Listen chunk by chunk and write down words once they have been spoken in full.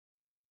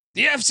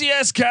The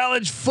FCS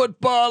College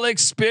Football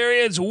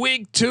Experience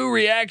Week 2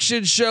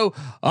 reaction show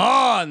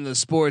on the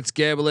Sports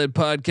Gambling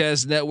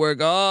Podcast Network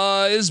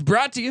is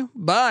brought to you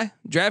by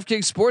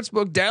DraftKings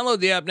Sportsbook. Download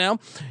the app now.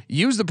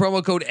 Use the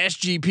promo code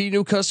SGP.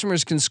 New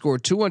customers can score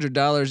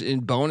 $200 in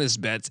bonus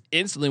bets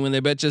instantly when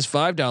they bet just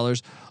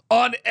 $5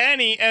 on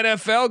any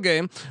NFL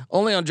game.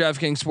 Only on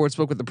DraftKings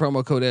Sportsbook with the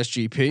promo code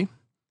SGP.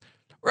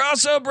 We're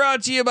also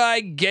brought to you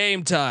by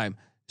Game Time.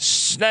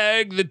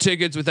 Snag the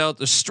tickets without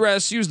the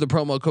stress. Use the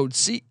promo code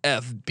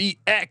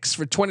CFBX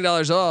for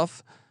 $20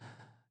 off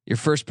your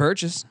first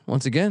purchase.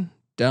 Once again,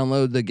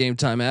 download the Game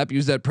Time app.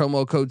 Use that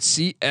promo code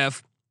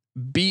CFBX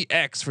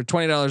for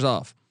 $20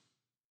 off.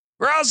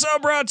 We're also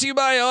brought to you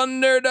by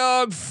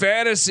Underdog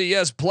Fantasy.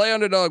 Yes, play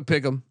Underdog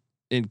Pick'em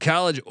in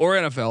college or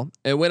NFL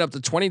and win up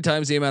to 20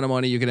 times the amount of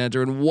money you can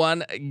enter in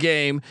one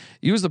game.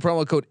 Use the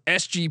promo code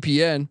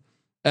SGPN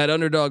at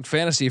Underdog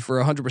Fantasy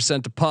for a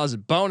 100%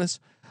 deposit bonus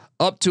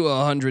up to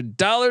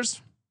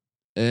 $100.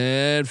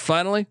 And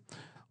finally,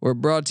 we're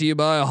brought to you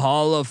by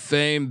Hall of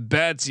Fame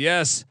Bets.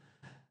 Yes,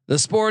 the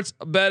sports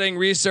betting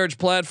research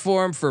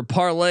platform for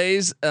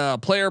parlays,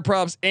 player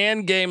props,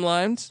 and game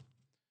lines.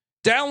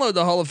 Download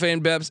the Hall of Fame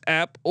Bets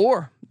app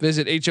or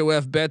visit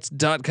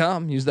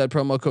hofbets.com. Use that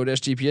promo code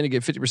SGPN to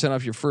get 50%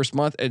 off your first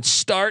month and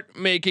start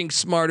making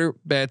smarter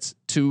bets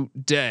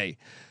today.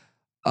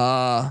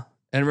 And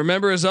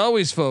remember, as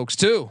always, folks,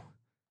 too,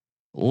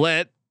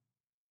 let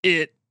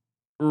it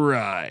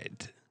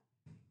ride.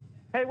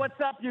 Hey,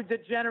 what's up, you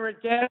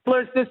degenerate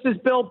gamblers? This is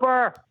Bill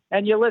Burr,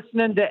 and you're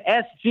listening to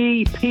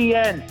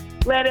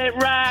SGPN. Let it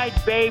ride,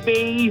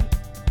 baby.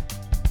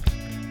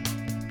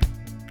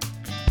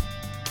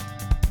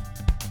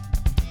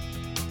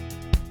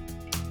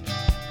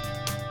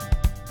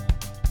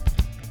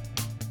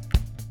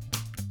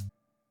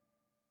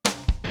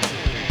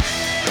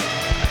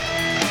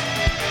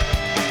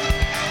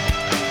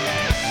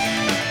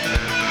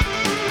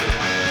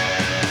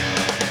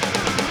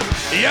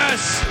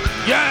 Yes,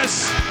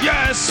 yes,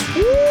 yes.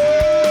 Woo!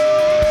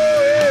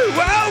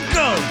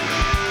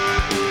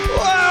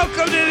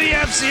 Welcome to the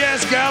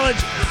FCS College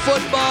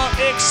Football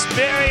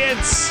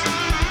Experience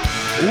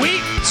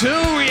Week 2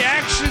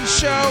 reaction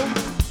show.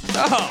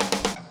 Oh,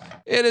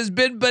 it has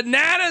been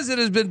bananas. It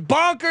has been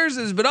bonkers.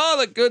 It has been all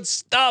the good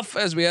stuff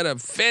as we had a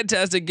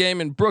fantastic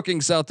game in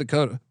Brookings, South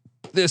Dakota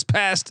this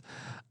past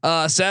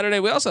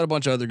Saturday. We also had a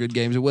bunch of other good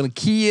games we want to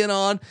key in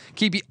on,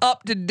 keep you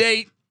up to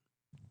date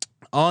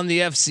on the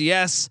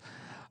FCS,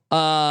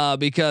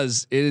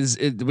 because week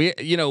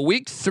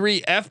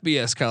 3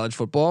 FBS college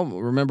football.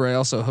 Remember, I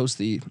also host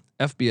the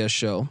FBS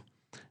show,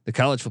 the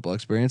College Football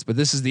Experience, but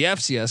this is the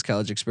FCS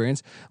College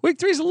Experience. Week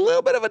 3 is a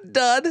little bit of a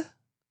dud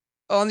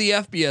on the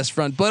FBS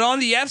front, but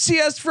on the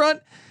FCS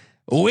front,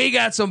 we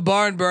got some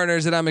barn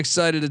burners, and I'm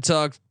excited to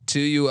talk to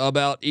you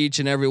about each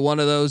and every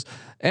one of those.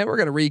 And we're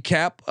gonna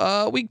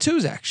recap week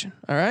 2's action.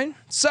 All right,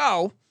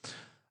 so.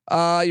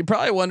 You're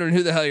probably wondering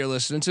who the hell you're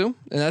listening to, and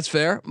that's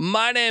fair.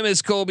 My name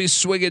is Colby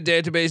Swigget,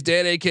 Database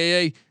Dan,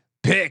 aka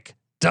Pick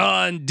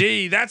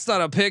Dundee. That's not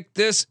a pick.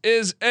 This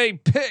is a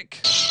pick.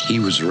 He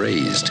was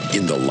raised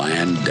in the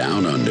land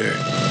down under,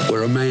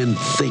 where a man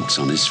thinks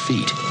on his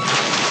feet,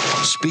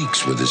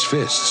 speaks with his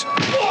fists,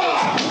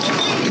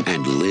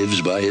 and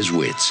lives by his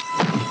wits.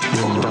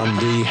 When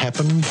Dundee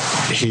happened,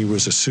 he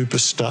was a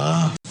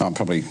superstar. I'm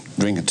probably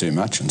drinking too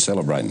much and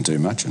celebrating too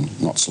much and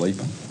not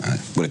sleeping.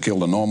 Would have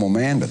killed a normal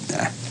man, but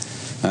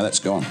no, that's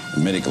gone. The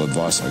medical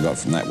advice I got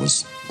from that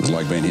was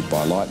like being hit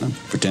by lightning.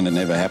 Pretend it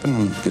never happened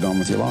and get on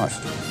with your life.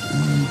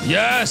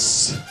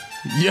 Yes.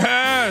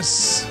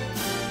 Yes.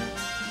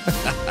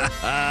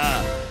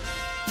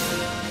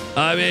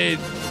 I mean,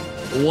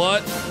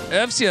 what?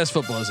 FCS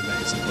football is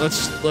amazing.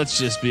 Let's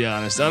just be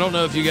honest. I don't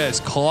know if you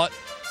guys caught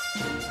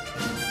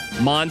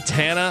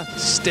Montana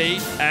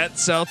State at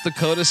South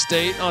Dakota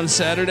State on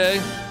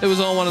Saturday. It was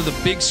on one of the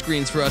big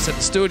screens for us at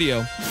the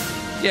studio.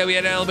 Yeah, we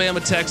had Alabama,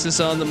 Texas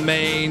on the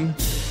main.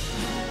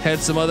 Had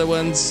some other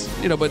ones,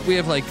 but we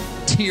have like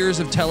tiers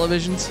of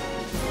televisions.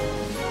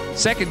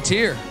 Second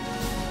tier.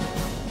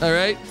 All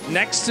right.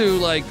 Next to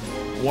like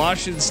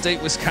Washington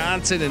State,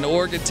 Wisconsin, and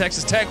Oregon,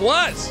 Texas Tech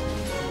was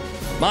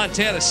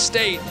Montana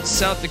State,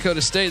 South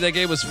Dakota State. That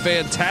game was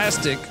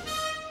fantastic.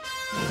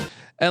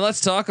 And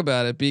let's talk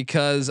about it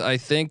because I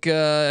think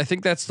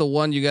that's the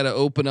one you got to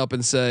open up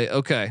and say,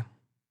 okay,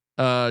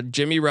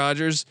 Jimmy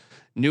Rogers,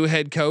 new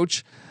head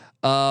coach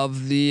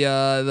of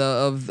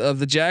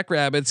the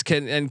Jackrabbits,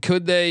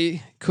 could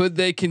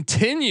they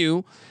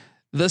continue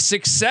the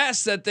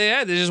success that they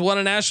had? They just won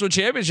a national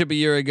championship a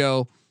year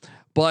ago,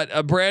 but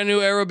a brand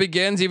new era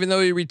begins. Even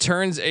though he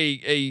returns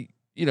a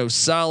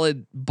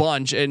solid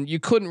bunch, and you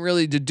couldn't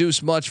really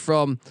deduce much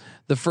from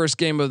the first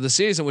game of the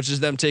season, which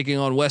is them taking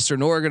on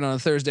Western Oregon on a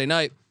Thursday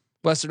night.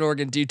 Western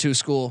Oregon D2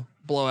 school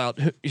blowout,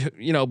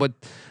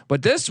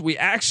 but this, we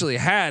actually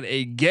had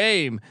a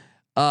game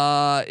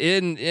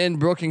in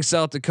Brookings,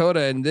 South Dakota,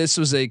 and this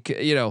was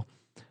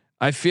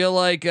I feel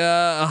like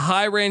a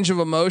high range of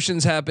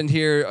emotions happened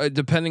here,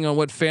 depending on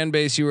what fan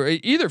base you were,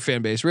 either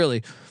fan base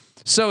really.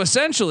 So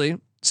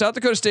essentially, South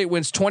Dakota State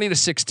wins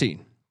 20-16.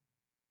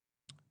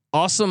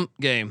 Awesome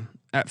game.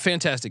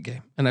 Fantastic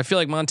game. And I feel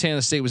like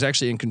Montana State was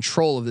actually in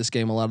control of this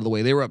game a lot of the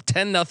way. They were up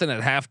 10-0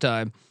 at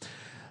halftime.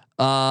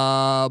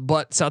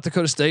 But South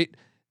Dakota State,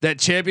 that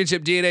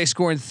championship DNA,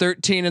 scoring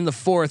 13 in the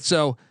fourth.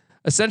 So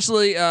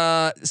essentially,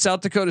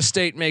 South Dakota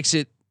State makes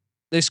it,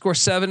 they score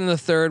 7 in the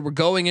third. We're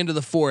going into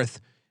the fourth,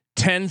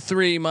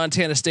 10-3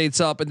 Montana State's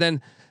up. And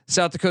then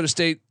South Dakota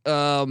State,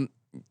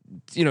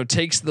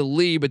 takes the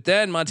lead, but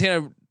then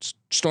Montana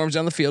storms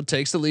down the field,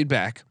 takes the lead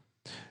back.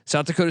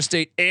 South Dakota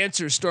State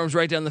answers, storms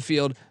right down the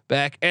field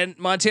back, and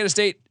Montana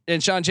State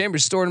and Sean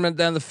Chambers stormed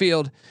down the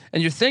field.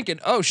 And you're thinking,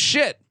 oh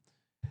shit,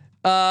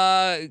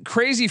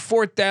 crazy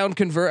fourth down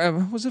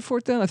was it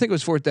fourth down? I think it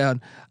was fourth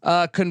down.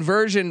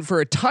 Conversion for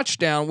a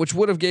touchdown, which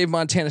would have gave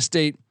Montana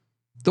State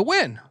the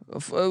win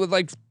with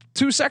like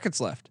 2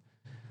 seconds left.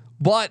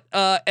 But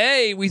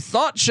we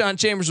thought Sean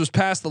Chambers was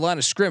past the line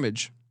of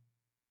scrimmage.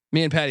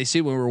 Me and Patty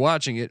C when we were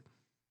watching it.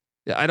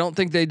 I don't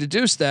think they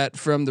deduced that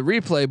from the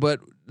replay, but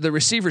the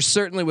receiver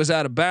certainly was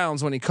out of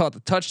bounds when he caught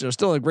the touchdown.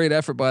 Still a great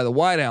effort by the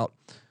wideout.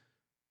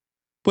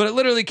 But it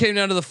literally came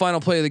down to the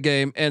final play of the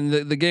game, and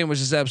the game was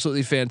just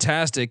absolutely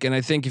fantastic. And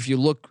I think if you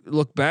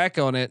look back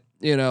on it,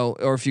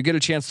 or if you get a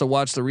chance to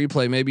watch the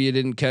replay, maybe you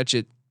didn't catch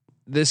it.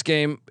 This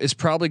game is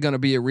probably going to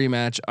be a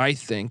rematch, I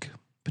think,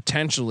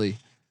 potentially,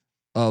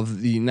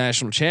 of the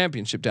national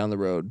championship down the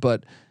road.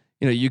 But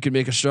you could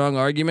make a strong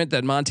argument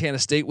that Montana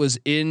State was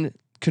in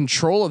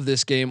control of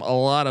this game, a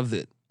lot of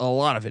it.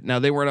 Now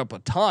they weren't up a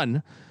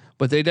ton,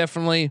 but they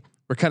definitely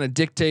were kind of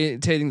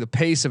dictating the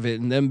pace of it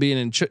and them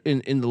being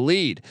in the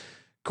lead.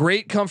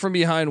 Great come from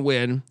behind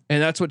win,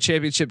 and that's what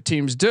championship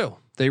teams do.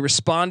 They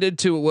responded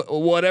to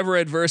whatever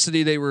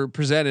adversity they were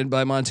presented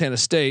by Montana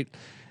State,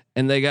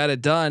 and they got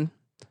it done.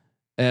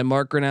 And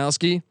Mark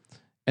Gronowski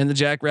and the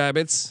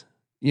Jackrabbits,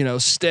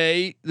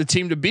 stay the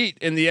team to beat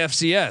in the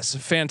FCS.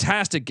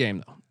 Fantastic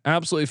game though.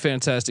 Absolutely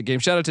fantastic game.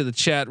 Shout out to the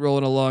chat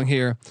rolling along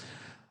here.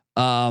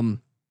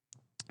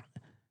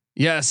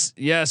 Yes,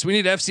 we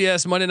need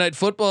FCS Monday Night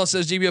Football,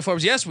 says GBO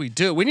Farms. Yes, we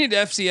do. We need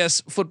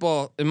FCS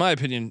football, in my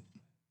opinion,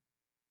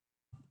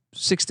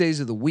 6 days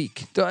of the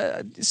week.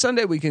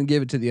 Sunday we can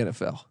give it to the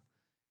NFL.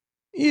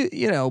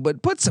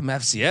 But put some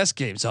FCS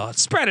games on.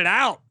 Spread it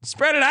out.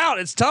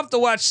 It's tough to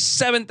watch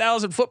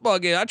 7,000 football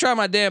games. I try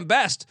my damn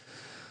best.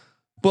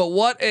 But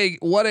what a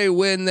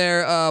win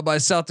there by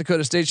South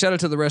Dakota State. Shout out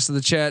to the rest of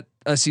the chat.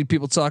 I see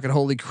people talking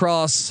Holy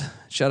Cross.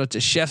 Shout out to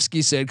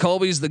Shefsky, said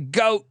Colby's the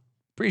GOAT.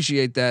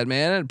 Appreciate that,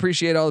 man. And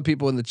appreciate all the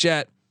people in the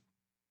chat.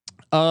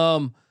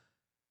 But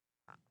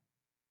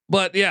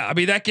yeah, I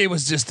mean that game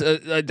was just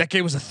that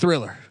game was a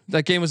thriller.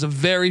 That game was a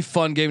very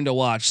fun game to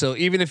watch. So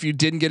even if you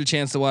didn't get a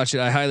chance to watch it,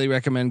 I highly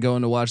recommend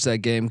going to watch that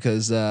game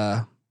because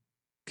it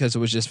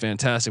was just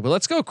fantastic. But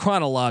let's go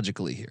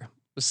chronologically here.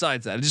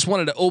 Besides that, I just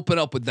wanted to open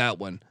up with that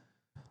one.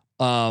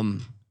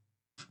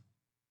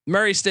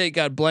 Murray State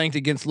got blanked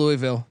against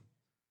Louisville.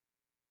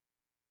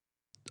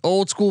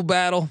 Old school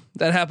battle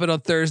that happened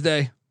on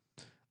Thursday.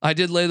 I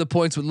did lay the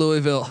points with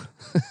Louisville.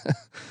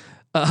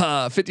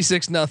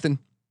 56-0.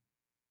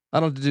 I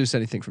don't deduce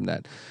anything from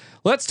that.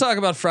 Let's talk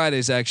about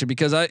Friday's action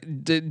because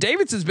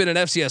Davidson's been an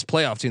FCS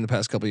playoff team the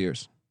past couple of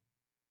years.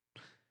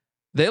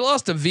 They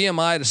lost to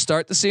VMI to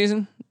start the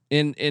season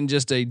in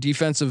just a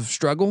defensive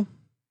struggle.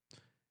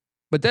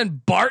 But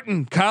then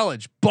Barton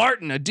College, a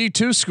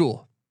D2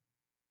 school,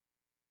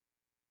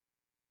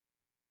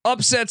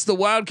 upsets the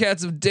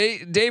Wildcats of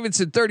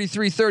Davidson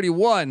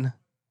 33-31.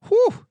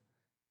 Whew.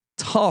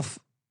 Tough.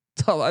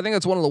 I think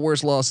that's one of the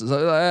worst losses.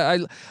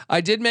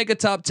 I did make a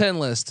top 10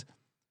 list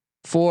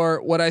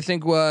for what I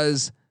think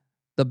was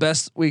the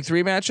best week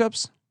 3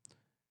 matchups,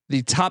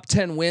 the top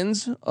 10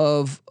 wins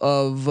of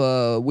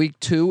week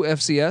 2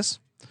 FCS,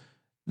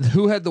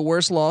 who had the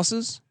worst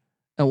losses,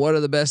 and what are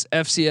the best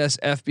FCS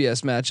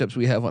FBS matchups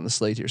we have on the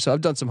slate here. So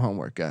I've done some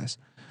homework, guys.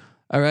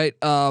 All right.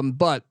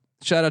 But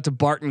shout out to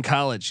Barton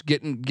College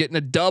getting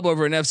a dub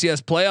over an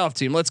FCS playoff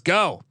team. Let's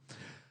go.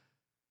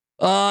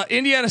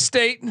 Indiana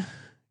State,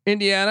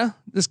 Indiana.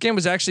 This game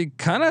was actually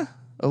kind of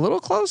a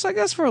little close, I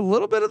guess, for a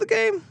little bit of the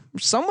game.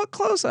 Somewhat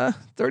close.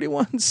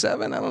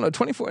 31-7. I don't know.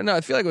 24. No, I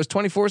feel like it was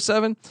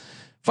 24-7.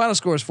 Final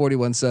score is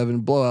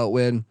 41-7. Blowout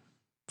win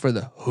for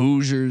the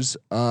Hoosiers.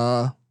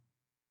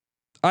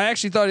 I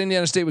actually thought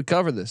Indiana State would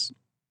cover this.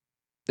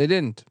 They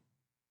didn't.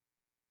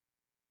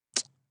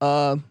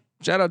 Shout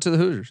out to the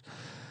Hoosiers.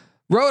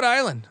 Rhode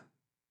Island.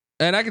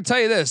 And I can tell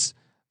you this.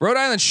 Rhode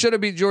Island should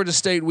have beat Georgia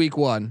State week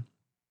 1.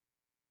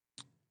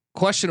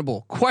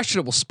 Questionable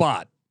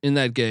spot in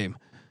that game.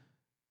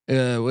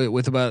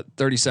 With about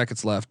 30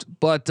 seconds left.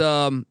 But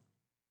Georgia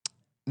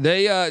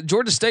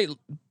State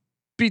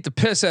beat the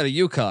piss out of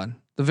UConn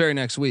the very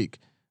next week.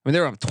 I mean, they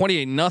were up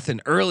 28-0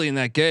 early in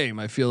that game,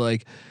 I feel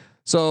like.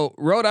 So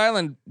Rhode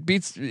Island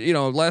beats,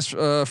 last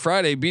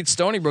Friday beat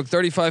Stony Brook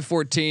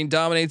 35-14,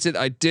 dominates it.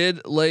 I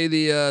did lay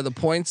the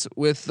points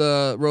with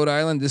Rhode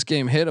Island. This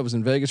game hit. I was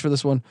in Vegas for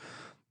this one.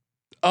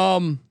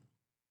 Rhode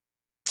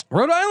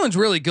Island's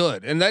really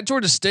good, and that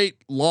Georgia State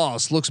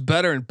loss looks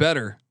better and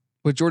better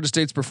with Georgia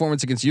State's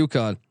performance against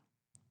UConn.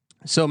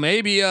 So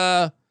maybe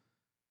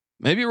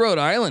maybe Rhode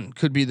Island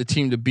could be the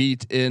team to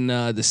beat in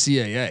the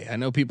CAA. I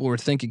know people were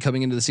thinking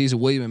coming into the season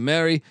William and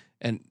Mary,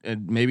 and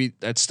maybe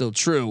that's still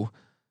true.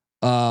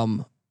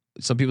 Some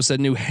people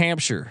said New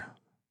Hampshire,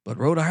 but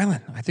Rhode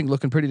Island, I think,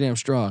 looking pretty damn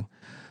strong.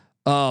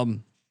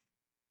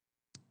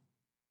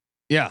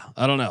 Yeah,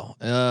 I don't know.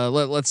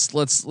 Let's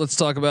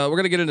talk about. We're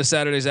gonna get into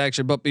Saturday's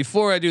action, but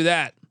before I do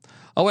that,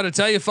 I want to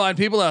tell you, fine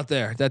people out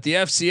there, that the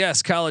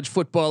FCS College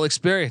Football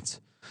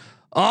Experience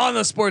on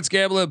the Sports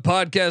Gambling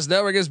Podcast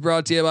Network is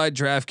brought to you by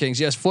DraftKings.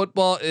 Yes,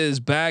 football is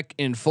back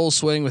in full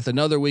swing with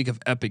another week of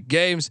epic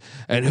games,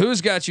 and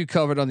who's got you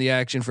covered on the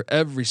action for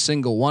every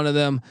single one of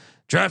them?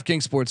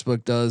 DraftKings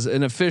Sportsbook does,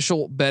 an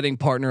official betting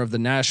partner of the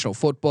National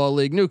Football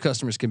League. New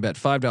customers can bet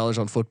 $5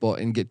 on football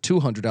and get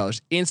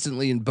 $200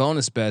 instantly in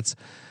bonus bets.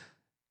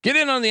 Get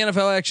in on the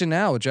NFL action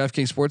now with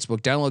DraftKings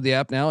Sportsbook. Download the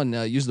app now and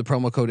use the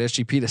promo code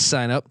SGP to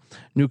sign up.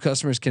 New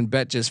customers can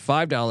bet just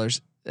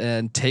 $5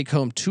 and take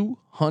home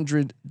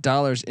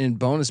 $200 in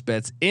bonus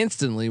bets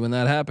instantly when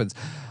that happens.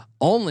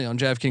 Only on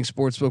DraftKings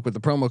Sportsbook with the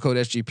promo code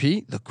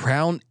SGP. The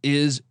crown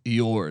is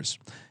yours.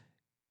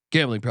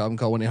 Gambling problem?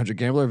 Call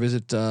 1-800-GAMBLER.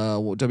 Visit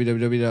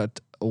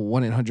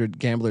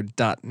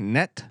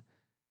www.1800gambler.net.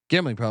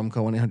 Gambling problem?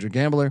 Call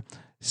 1-800-GAMBLER.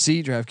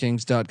 See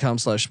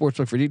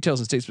DraftKings.com/sportsbook for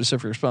details and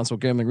state-specific responsible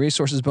gambling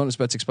resources. Bonus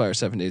bets expire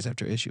 7 days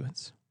after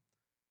issuance.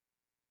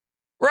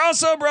 We're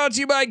also brought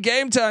to you by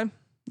Game Time.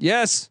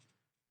 Yes.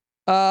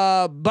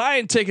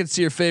 Buying tickets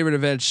to your favorite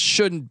events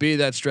shouldn't be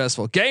that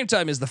stressful. Game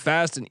Time is the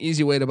fast and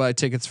easy way to buy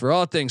tickets for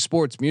all things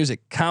sports,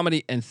 music,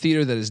 comedy, and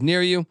theater that is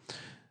near you.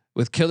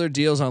 With killer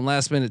deals on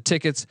last-minute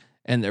tickets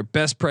and their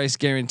best price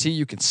guarantee,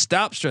 you can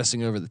stop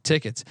stressing over the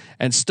tickets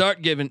and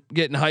start getting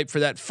hyped for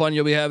that fun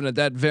you'll be having at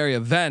that very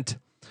event.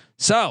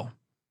 So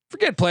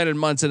forget planning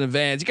months in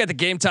advance. You got the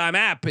Game Time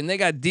app and they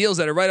got deals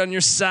that are right on your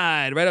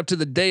side, right up to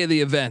the day of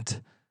the event.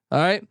 All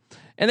right.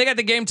 And they got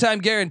the Game Time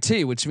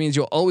guarantee, which means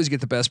you'll always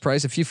get the best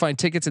price. If you find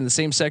tickets in the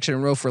same section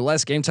and row for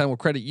less, Game Time will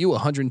credit you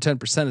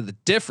 110% of the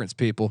difference,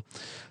 people.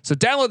 So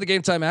download the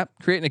Game Time app,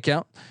 create an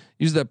account,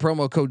 use that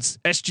promo code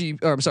CFBX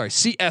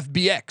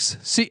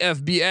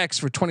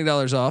for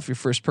 $20 off your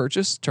first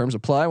purchase. Terms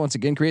apply. Once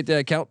again, create that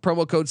account,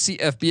 promo code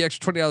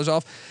CFBX for $20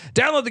 off.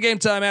 Download the Game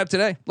Time app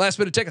today. Last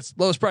minute tickets,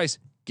 lowest price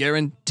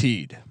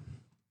guaranteed.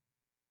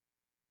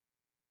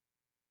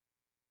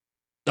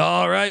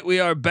 All right, we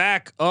are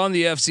back on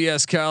the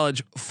FCS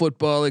College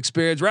Football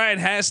Experience. Ryan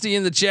Hasty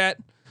in the chat.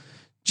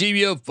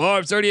 GBO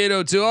Farms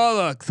 3802.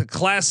 All the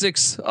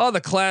classics. All the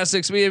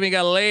classics. We even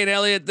got Lane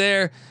Elliott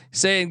there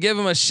saying, give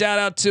him a shout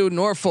out to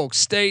Norfolk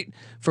State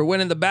for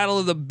winning the Battle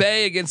of the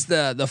Bay against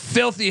the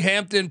filthy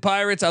Hampton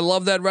Pirates. I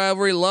love that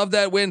rivalry. Love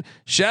that win.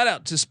 Shout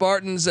out to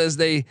Spartans as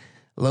they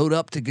load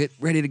up to get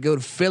ready to go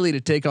to Philly to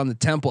take on the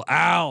Temple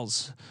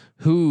Owls,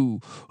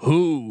 who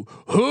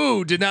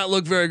did not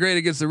look very great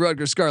against the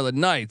Rutgers Scarlet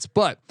Knights.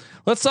 But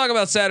let's talk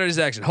about Saturday's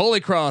action.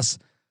 Holy Cross.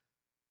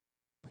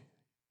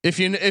 If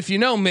you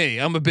know me,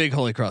 I'm a big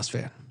Holy Cross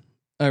fan.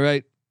 All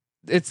right.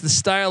 It's the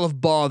style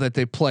of ball that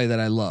they play that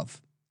I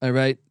love. All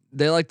right.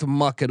 They like to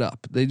muck it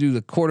up. They do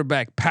the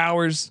quarterback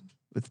powers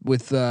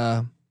with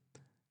Matthew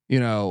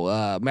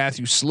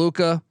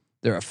Sluka.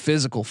 They're a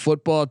physical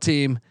football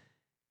team.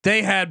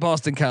 They had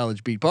Boston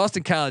College beat.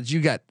 Boston College,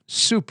 you got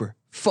super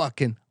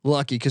fucking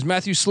lucky because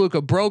Matthew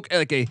Sluka broke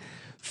like a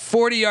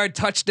 40-yard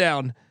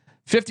touchdown,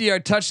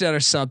 50-yard touchdown or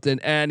something,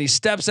 and he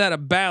steps out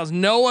of bounds.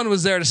 No one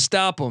was there to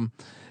stop him,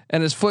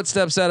 and his foot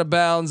steps out of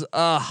bounds.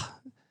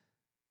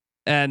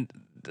 And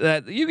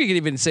that you could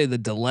even say the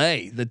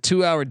delay, the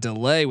 2-hour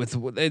delay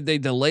with they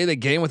delay the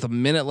game with a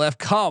minute left.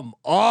 Come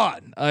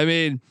on. I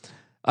mean,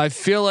 I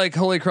feel like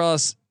Holy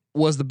Cross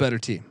was the better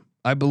team.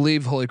 I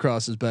believe Holy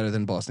Cross is better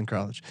than Boston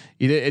College.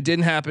 It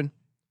didn't happen,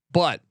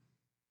 but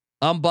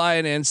I'm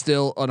buying in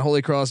still on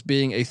Holy Cross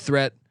being a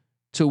threat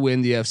to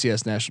win the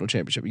FCS national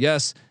championship.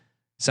 Yes,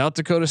 South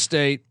Dakota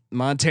State,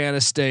 Montana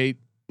State,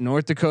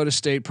 North Dakota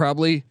State,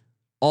 probably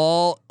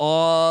all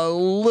a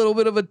little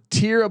bit of a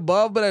tier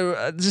above,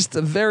 but just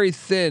a very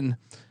thin.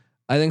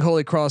 I think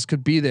Holy Cross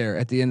could be there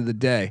at the end of the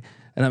day,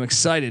 and I'm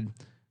excited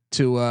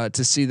to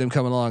see them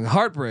coming along.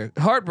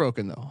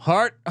 Heartbroken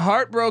though.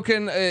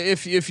 Heartbroken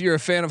if you're a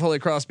fan of Holy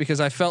Cross, because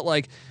I felt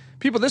like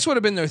this would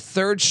have been their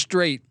third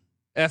straight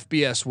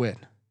FBS win.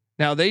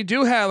 Now they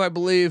do have, I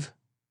believe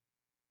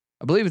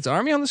it's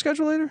Army on the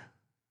schedule later.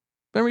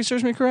 Memory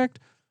serves me correct.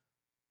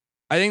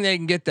 I think they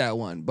can get that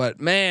one, but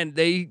man,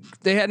 they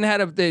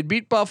they'd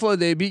beat Buffalo,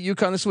 they beat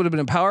UConn. This would have been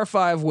a Power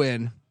 5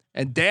 win,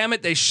 and damn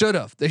it, they should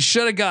have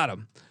got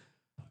them.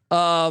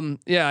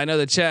 Yeah, I know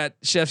the chat.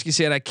 Shefsky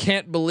said, I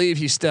can't believe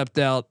he stepped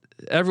out.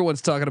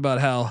 Everyone's talking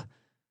about how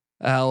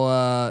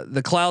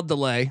the cloud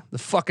delay, the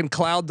fucking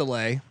cloud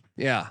delay.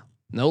 Yeah,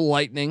 no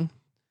lightning.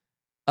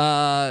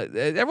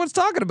 Everyone's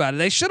talking about it.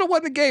 They should have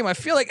won the game. I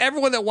feel like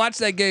everyone that watched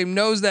that game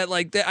knows that.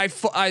 Like I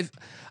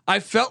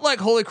felt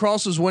like Holy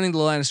Cross was winning the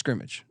line of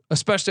scrimmage,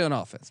 especially on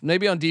offense.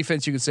 Maybe on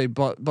defense, you could say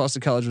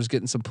Boston College was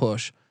getting some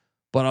push,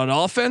 but on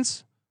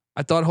offense,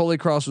 I thought Holy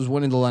Cross was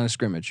winning the line of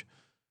scrimmage.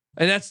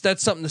 And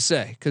that's something to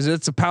say because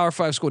it's a Power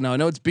 5 school. Now I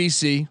know it's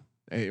BC.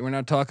 We're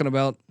not talking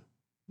about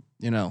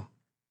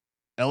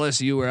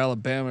LSU or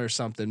Alabama or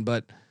something,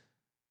 but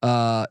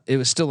it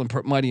was still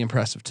mighty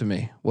impressive to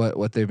me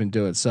what they've been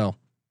doing. So,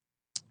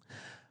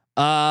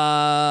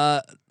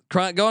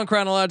 going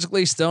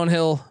chronologically,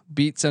 Stonehill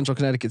beat Central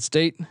Connecticut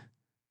State.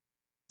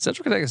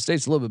 Central Connecticut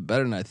State's a little bit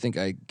better than I think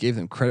I gave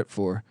them credit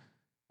for.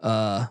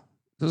 It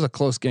was a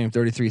close game,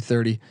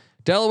 33-30.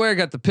 Delaware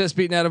got the piss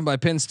beaten out of them by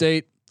Penn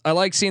State. I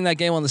like seeing that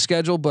game on the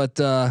schedule, but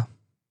that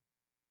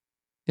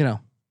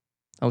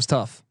was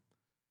tough.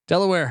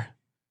 Delaware.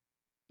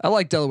 I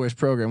like Delaware's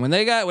program. When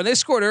they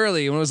scored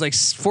early, when it was like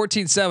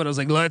 14-7, I was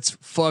like, let's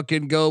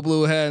fucking go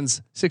Blue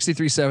Hens.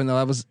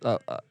 63-7 though.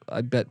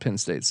 I bet Penn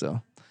State.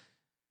 So,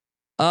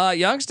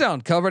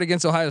 Youngstown covered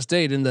against Ohio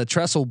State in the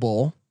Trestle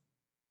Bowl.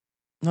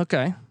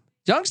 Okay.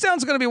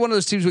 Youngstown's going to be one of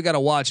those teams we got to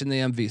watch in the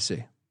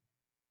MVC.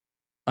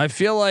 I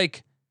feel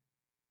like,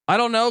 I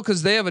don't know,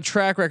 because they have a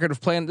track record of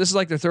playing. This is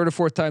like their third or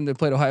fourth time they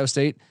played Ohio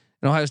State,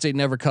 and Ohio State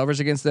never covers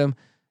against them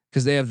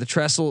because they have the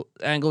Trestle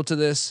angle to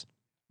this,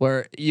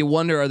 where you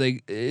wonder,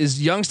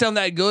 is Youngstown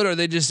that good, or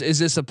is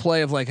this a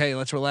play of like, hey,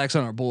 let's relax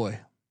on our boy?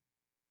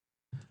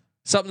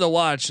 Something to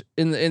watch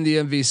in the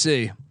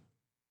MVC.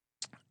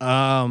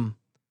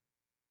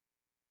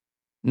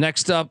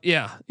 Next up,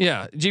 yeah.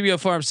 GBO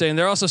Farm saying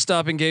they're also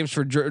stopping games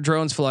for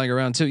drones flying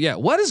around too. Yeah,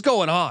 what is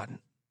going on?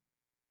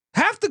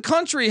 Half the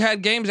country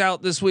had games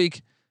out this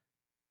week.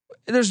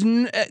 There's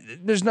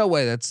no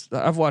way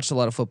I've watched a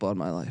lot of football in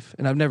my life,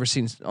 and I've never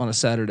seen on a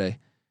Saturday.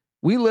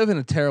 We live in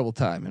a terrible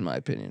time, in my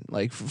opinion.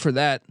 Like for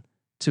that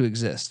to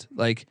exist,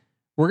 like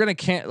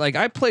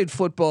I played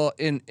football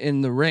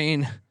in the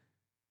rain.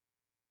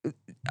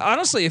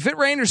 Honestly, if it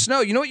rained or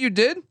snowed, you know what you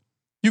did?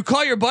 You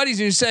call your buddies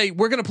and you say,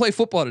 "We're gonna play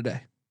football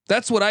today."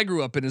 That's what I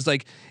grew up in. It's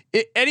like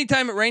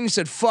anytime it rained, you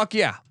said, "Fuck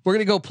yeah, we're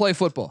gonna go play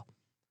football."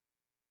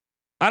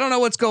 I don't know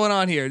what's going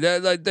on here.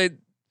 They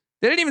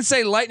didn't even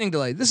say lightning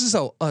delay. This is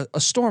a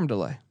storm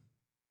delay.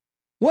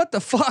 What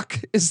the fuck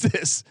is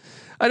this?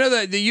 I know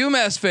that the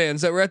UMass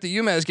fans that were at the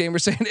UMass game were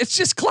saying it's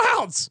just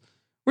clouds.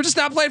 We're just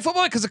not playing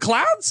football because of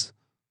clouds.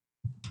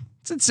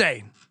 It's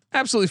insane.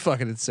 Absolutely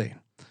fucking insane.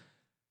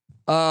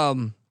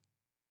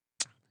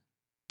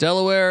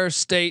 Delaware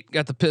State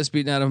got the piss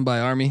beaten out of them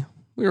by Army.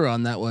 We were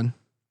on that one.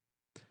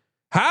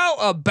 How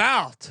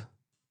about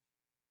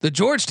the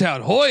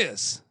Georgetown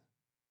Hoyas?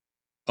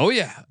 Oh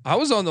yeah, I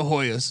was on the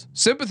Hoyas.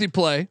 Sympathy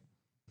play.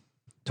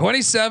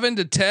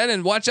 27-10,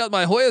 and watch out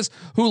my Hoyas,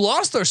 who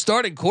lost their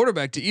starting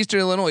quarterback to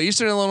Eastern Illinois.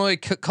 Eastern Illinois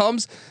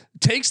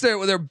takes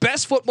their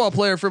best football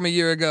player from a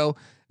year ago.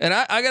 And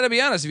I got to be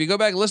honest, if you go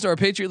back and listen to our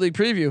Patriot League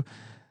preview,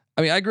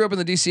 I mean, I grew up in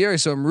the DC area,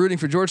 so I'm rooting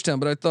for Georgetown.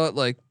 But I thought,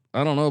 like,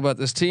 I don't know about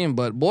this team,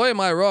 but boy, am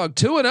I wrong.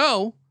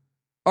 2-0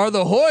 are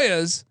the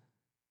Hoyas,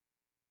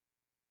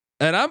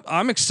 and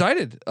I'm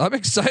excited. I'm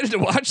excited to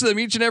watch them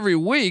each and every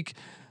week.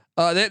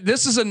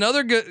 This is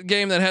another good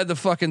game that had the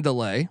fucking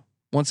delay.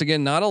 Once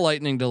again, not a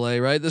lightning delay,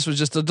 right? This was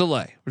just a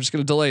delay. We're just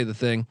going to delay the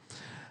thing.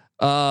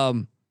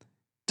 Tyler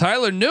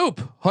Noop,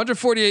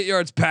 148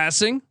 yards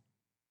passing.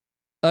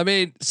 I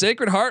mean,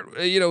 Sacred Heart,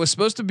 was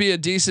supposed to be a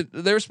decent.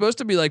 They were supposed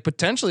to be like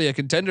potentially a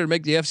contender to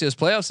make the FCS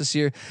playoffs this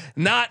year.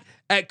 Not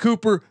at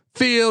Cooper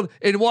Field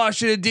in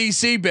Washington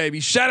D.C. Baby.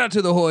 Shout out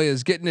to the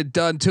Hoyas getting it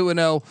done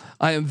 2-0.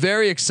 I am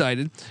very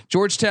excited.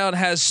 Georgetown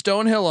has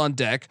Stonehill on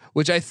deck,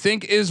 which I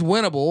think is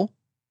winnable.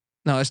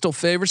 Now, I still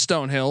favor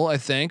Stonehill, I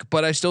think,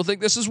 but I still think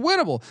this is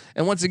winnable.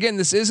 And once again,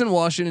 this is in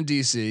Washington,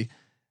 D.C.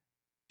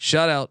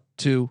 Shout out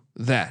to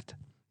that.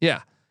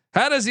 Yeah.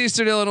 How does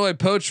Eastern Illinois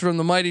poach from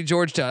the mighty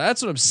Georgetown?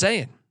 That's what I'm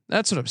saying.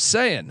 Yeah,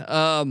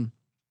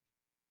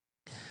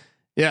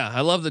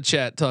 I love the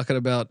chat talking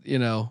about,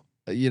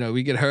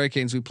 we get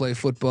hurricanes, we play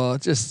football.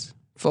 Just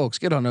folks,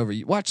 get on over.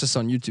 Watch us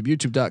on YouTube,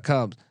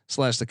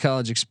 youtube.com/the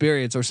college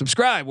experience, or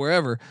subscribe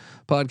wherever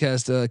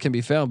podcast can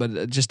be found.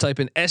 But just type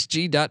in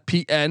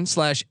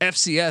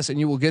sg.pn/FCS and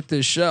you will get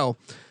this show.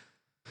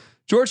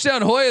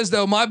 Georgetown Hoyas,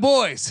 though, my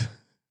boys,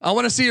 I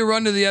want to see you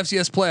run to the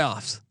FCS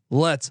playoffs.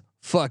 Let's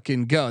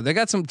fucking go. They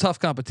got some tough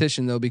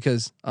competition though,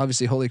 because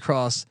obviously Holy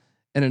Cross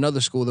and another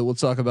school that we'll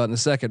talk about in a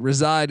second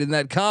reside in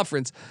that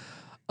conference.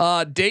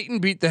 Dayton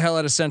beat the hell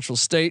out of Central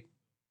State.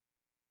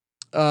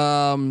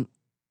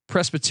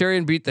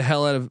 Presbyterian beat the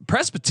hell out of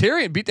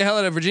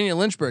Virginia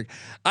Lynchburg.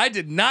 I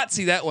did not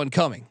see that one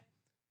coming.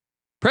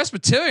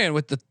 Presbyterian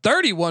with the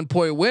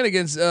 31-point win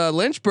against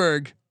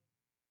Lynchburg.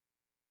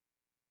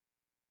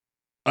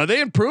 Are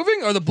they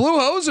improving? Are the Blue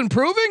Hose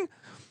improving?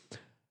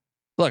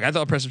 Look, I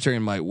thought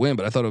Presbyterian might win,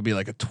 but I thought it would be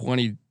like a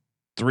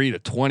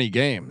 23-20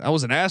 game. That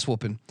was an ass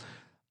whooping.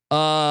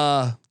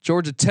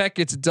 Georgia Tech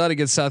gets it done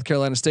against South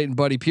Carolina State and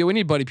Buddy Pugh. We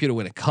need Buddy Pugh to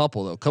win a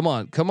couple though. Come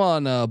on,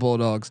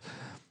 Bulldogs.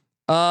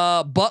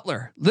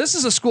 Butler. This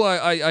is a school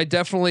I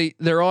definitely,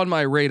 they're on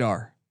my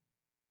radar.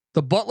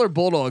 The Butler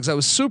Bulldogs. I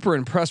was super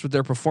impressed with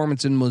their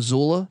performance in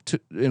Missoula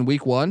in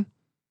week 1.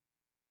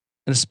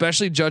 And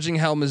especially judging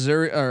how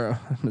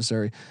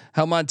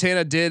how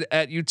Montana did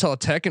at Utah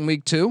Tech in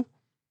week 2.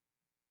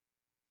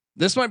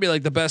 This might be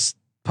like the best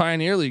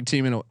Pioneer League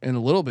team in a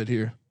little bit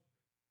here.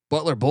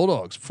 Butler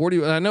Bulldogs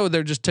 40. I know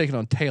they're just taking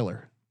on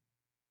Taylor,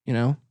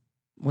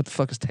 what the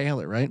fuck is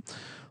Taylor, right?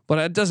 But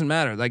it doesn't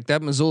matter. Like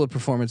that Missoula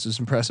performance was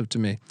impressive to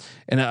me,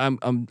 and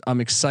I'm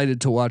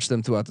excited to watch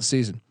them throughout the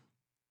season.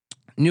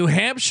 New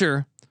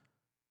Hampshire,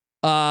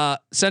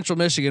 Central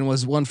Michigan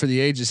was one for the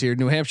ages here.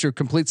 New Hampshire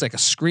completes like a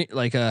screen,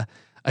 like a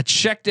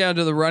check down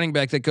to the running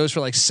back that goes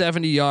for like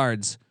 70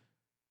 yards,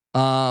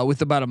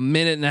 with about a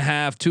minute and a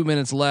half, 2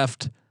 minutes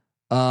left.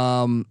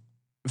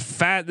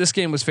 This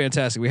game was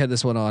fantastic. We had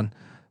this one on.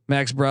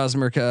 Max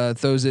Brosmer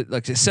throws it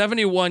like a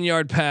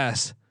 71-yard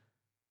pass.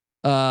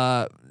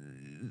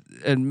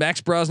 And Max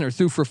Brosner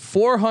threw for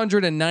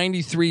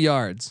 493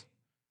 yards.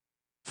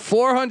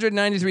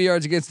 493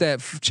 yards against that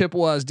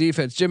Chippewa's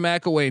defense, Jim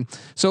McElwain.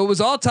 So it was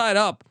all tied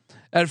up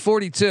at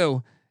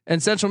 42,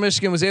 and Central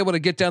Michigan was able to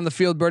get down the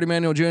field, Bertie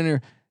Manuel Jr.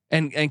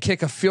 and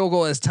kick a field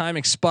goal as time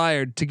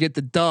expired to get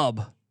the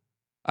dub.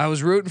 I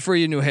was rooting for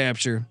you, New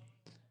Hampshire,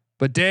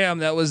 but damn,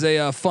 that was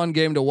a fun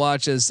game to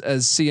watch as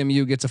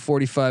CMU gets a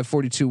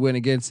 45-42 win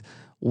against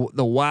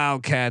the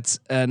Wildcats,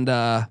 and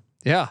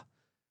yeah.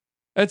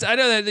 I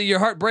know that your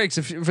heart breaks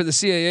for the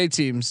CAA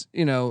teams.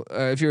 You know,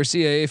 if you're a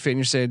CAA fan,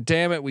 you're saying,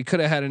 "Damn it, we could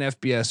have had an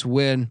FBS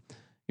win.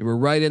 You were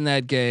right in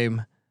that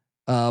game."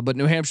 But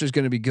New Hampshire is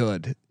going to be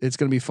good. It's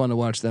going to be fun to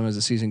watch them as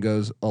the season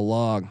goes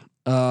along.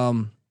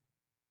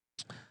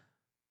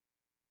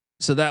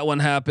 So that one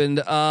happened.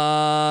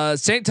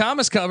 St.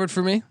 Thomas covered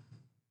for me.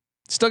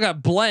 Still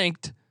got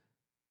blanked.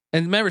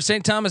 And remember,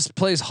 St. Thomas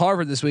plays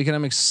Harvard this week, and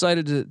I'm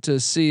excited to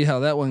see how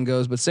that one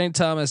goes. But St.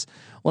 Thomas,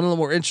 one of the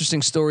more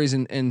interesting stories,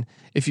 and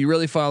if you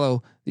really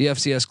follow the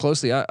FCS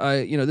closely,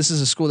 I this is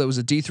a school that was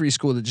a D3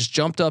 school that just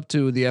jumped up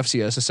to the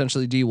FCS,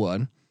 essentially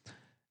D1,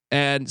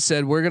 and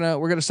said we're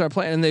gonna start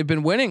playing, and they've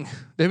been winning.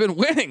 They've been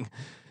winning.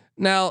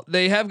 Now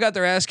they have got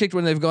their ass kicked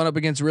when they've gone up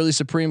against really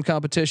supreme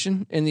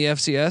competition in the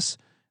FCS.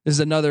 This is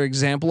another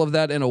example of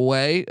that in a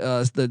way.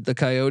 The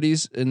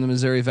Coyotes in the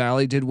Missouri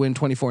Valley did win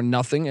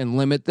 24-0 and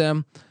limit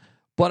them.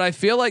 But I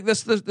feel like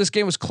this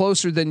game was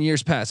closer than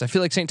years past. I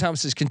feel like St.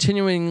 Thomas is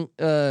continuing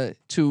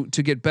to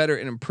get better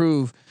and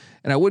improve,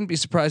 and I wouldn't be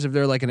surprised if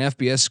they're like an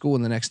FBS school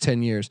in the next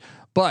 10 years.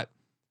 But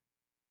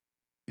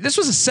this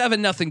was a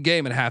 7-0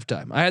 game at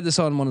halftime. I had this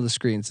on one of the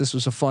screens. This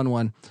was a fun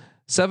one.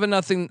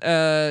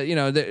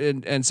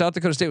 7-0. And South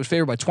Dakota State was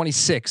favored by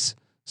 26.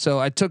 So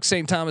I took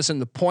St. Thomas in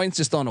the points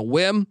just on a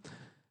whim.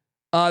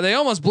 They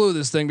almost blew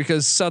this thing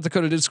because South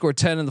Dakota did score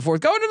 10 in the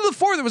fourth. Going into the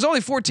fourth, it was only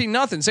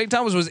 14-0. St.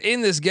 Thomas was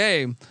in this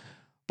game.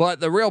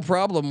 But the real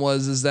problem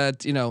is that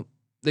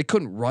they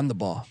couldn't run the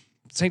ball.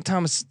 St.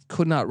 Thomas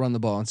could not run the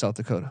ball in South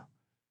Dakota.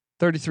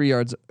 33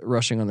 yards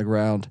rushing on the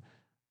ground.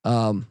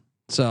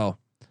 So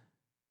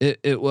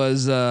it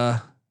was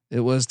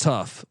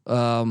tough.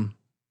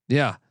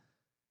 Yeah,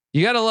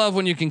 you gotta love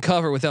when you can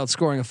cover without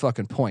scoring a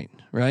fucking point,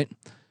 right?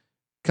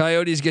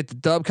 Coyotes get the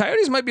dub.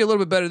 Coyotes might be a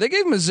little bit better. They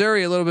gave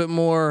Missouri a little bit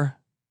more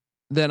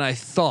than I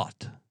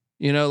thought.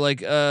 A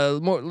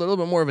little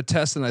bit more of a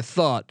test than I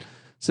thought.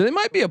 So they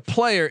might be a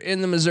player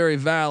in the Missouri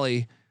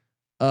Valley,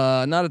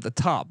 not at the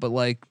top, but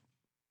like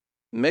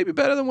maybe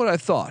better than what I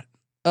thought.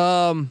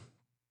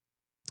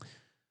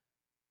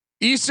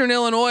 Eastern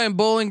Illinois and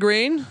Bowling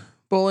Green.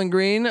 Bowling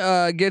Green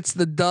gets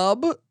the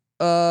dub.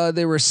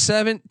 They were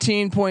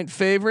 17-point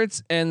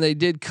favorites, and they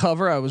did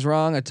cover. I was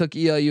wrong. I took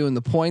EIU in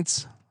the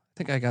points. I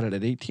think I got it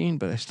at 18,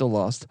 but I still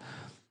lost.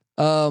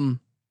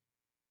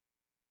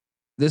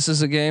 This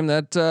is a game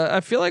that I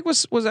feel like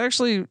was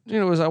actually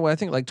was I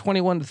think like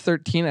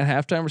 21-13 at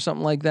halftime or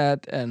something like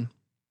that, and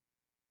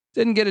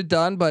didn't get it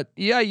done. But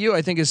EIU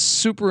I think is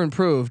super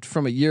improved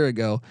from a year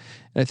ago,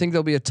 and I think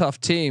they'll be a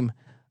tough team.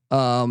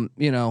 Throughout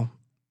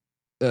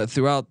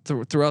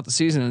the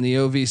season in the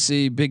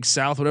OVC Big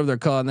South, whatever they're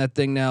calling that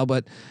thing now.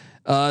 But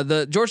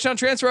the Georgetown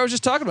transfer I was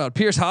just talking about,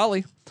 Pierce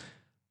Holly,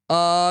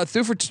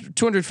 threw for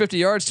 250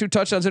 yards, 2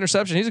 touchdowns,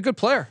 interception. He's a good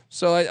player.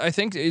 So I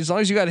think as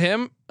long as you got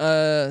him,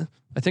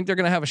 I think they're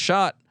going to have a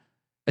shot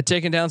at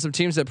taking down some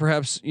teams that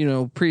perhaps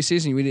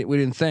preseason we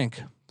didn't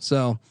think.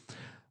 So,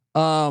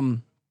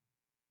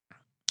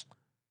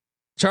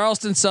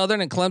 Charleston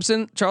Southern and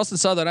Clemson. Charleston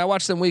Southern, I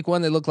watched them week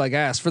 1. They looked like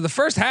ass. For the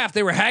first half,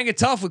 they were hanging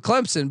tough with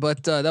Clemson,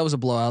 but that was a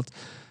blowout.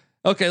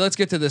 Okay, let's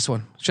get to this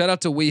one. Shout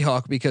out to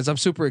Weehawk because I'm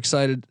super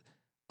excited.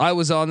 I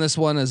was on this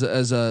one as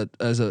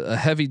a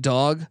heavy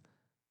dog.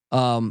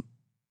 Samford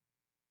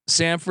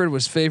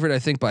was favored, I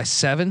think, by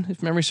 7,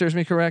 if memory serves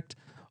me correct,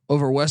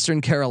 over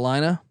Western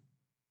Carolina.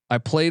 I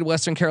played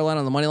Western Carolina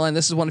on the money line.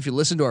 This is one, if you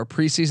listen to our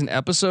preseason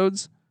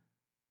episodes,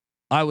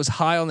 I was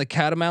high on the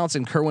Catamounts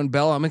and Kerwin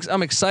Bell.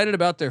 I'm excited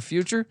about their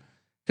future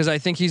because I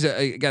think he's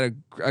got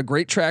a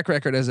great track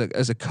record as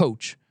a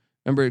coach.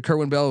 Remember,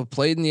 Kerwin Bell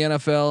played in the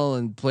NFL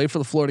and played for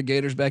the Florida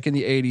Gators back in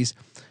the 80s,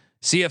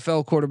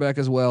 CFL quarterback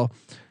as well.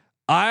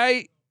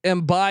 I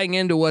am buying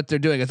into what they're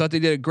doing. I thought they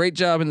did a great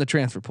job in the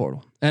transfer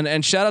portal.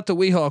 And shout out to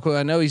Weehawk, who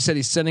I know he said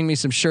he's sending me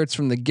some shirts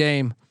from the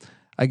game.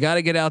 I got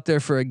to get out there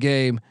for a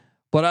game.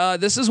 But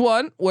this is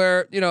one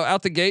where,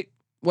 out the gate,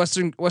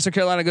 Western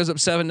Carolina goes up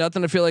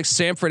 7-0. I feel like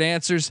Samford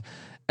answers,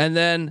 and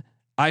then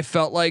I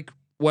felt like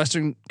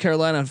Western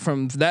Carolina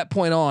from that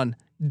point on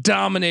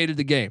dominated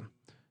the game.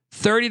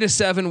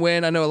 30-7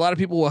 win. I know a lot of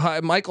people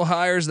will. Michael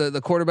Hires,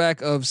 the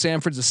quarterback of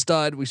Sanford's a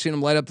stud. We've seen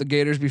him light up the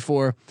Gators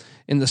before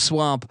in the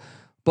swamp,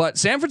 but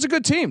Sanford's a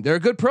good team. They're a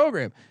good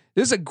program.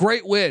 This is a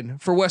great win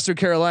for Western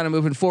Carolina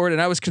moving forward.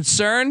 And I was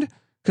concerned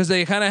because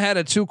they kind of had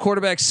a 2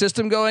 quarterback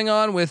system going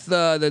on with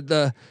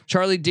the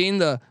Charlie Dean,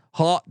 the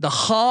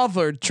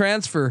Harvard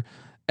transfer,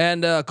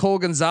 and Cole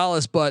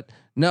Gonzalez. But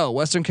no,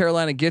 Western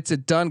Carolina gets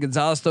it done.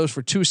 Gonzalez throws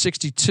for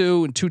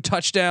 262 and 2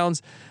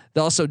 touchdowns.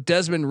 Also,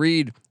 Desmond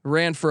Reed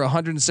ran for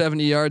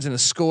 170 yards and a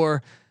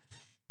score.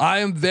 I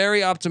am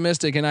very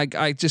optimistic, and I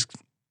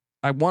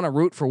want to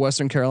root for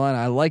Western Carolina.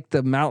 I like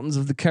the mountains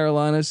of the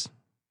Carolinas.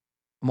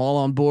 I'm all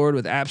on board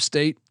with App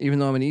State, even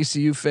though I'm an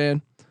ECU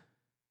fan.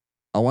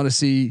 I want to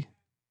see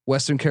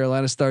Western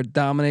Carolina start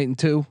dominating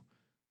too.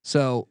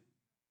 So,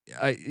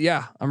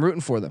 I'm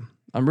rooting for them.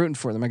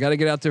 I got to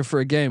get out there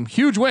for a game.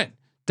 Huge win,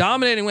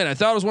 dominating win. I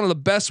thought it was one of the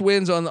best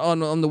wins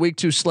on the week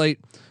 2 slate.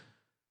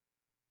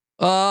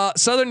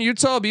 Southern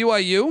Utah,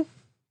 BYU.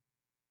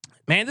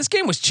 Man, this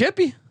game was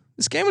chippy.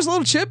 This game was a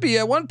little chippy.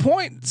 At one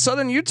point,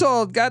 Southern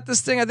Utah got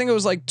this thing. I think it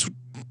was like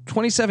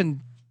 27-10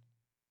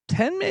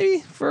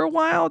 maybe for a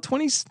while,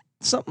 20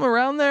 something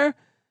around there.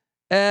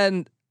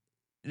 And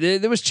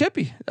it was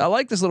chippy. I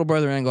like this little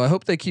brother angle. I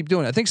hope they keep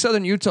doing it. I think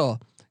Southern Utah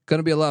going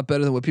to be a lot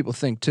better than what people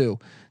think too.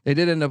 They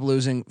did end up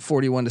losing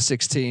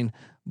 41-16,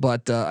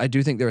 but I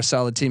do think they're a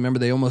solid team. Remember,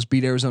 they almost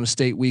beat Arizona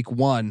State week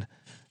 1.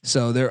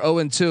 So they're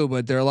 0-2,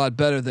 but they're a lot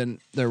better than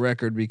their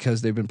record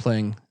because they've been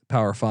playing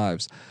Power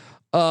 5s.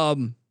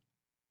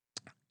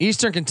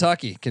 Eastern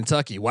Kentucky.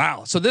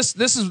 Wow. So this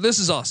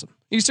is awesome.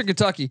 Eastern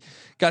Kentucky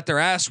got their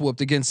ass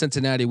whooped against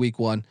Cincinnati week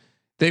 1.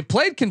 They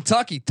played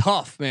Kentucky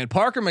tough, man.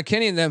 Parker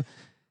McKinney and them.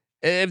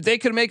 If they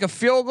could make a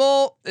field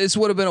goal, this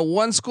would have been a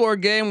 1-score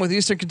game with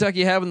Eastern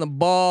Kentucky having the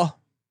ball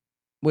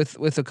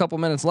with a couple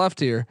minutes left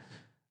here.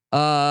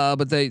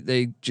 But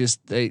they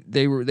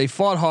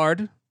fought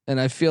hard. And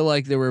I feel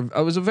like it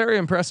was a very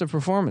impressive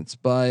performance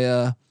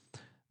by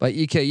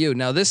EKU.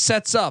 Now this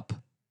sets up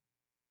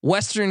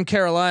Western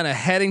Carolina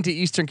heading to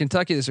Eastern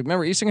Kentucky this week.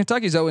 Remember, Eastern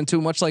Kentucky's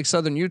 0-2, much like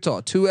Southern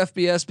Utah. 2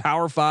 FBS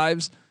Power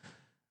 5s.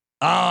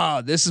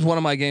 This is one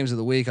of my games of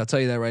the week. I'll tell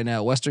you that right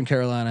now. Western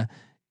Carolina,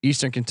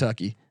 Eastern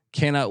Kentucky.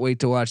 Cannot wait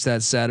to watch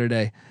that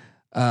Saturday.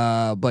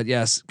 But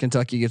yes,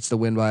 Kentucky gets the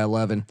win by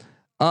 11.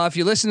 If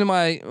you listen to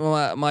my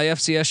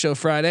FCS show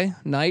Friday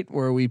night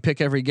where we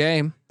pick every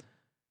game,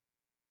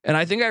 and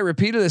I think I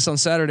repeated this on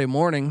Saturday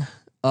morning,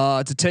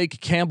 to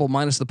take Campbell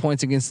minus the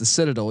points against the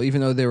Citadel,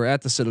 even though they were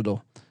at the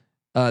Citadel.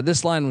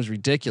 This line was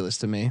ridiculous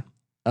to me.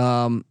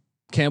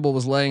 Campbell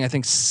was laying, I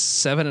think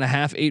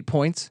 7.5, 8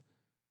 points.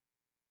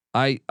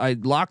 I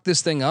locked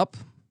this thing up.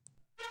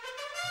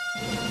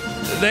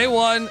 They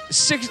won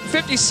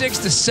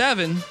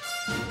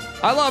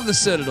 56-7. I love the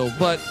Citadel,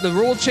 but the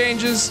rule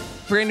changes,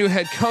 brand new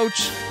head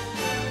coach.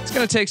 It's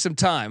going to take some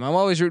time. I'm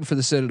always rooting for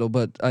the Citadel,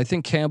 but I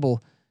think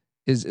Campbell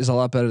is a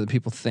lot better than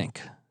people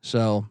think.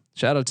 So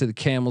shout out to the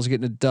Camels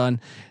getting it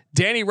done.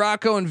 Danny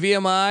Rocco and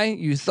VMI.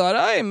 You thought,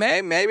 hey,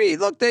 maybe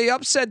look, they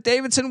upset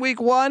Davidson week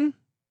 1,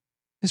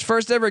 his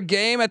first ever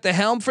game at the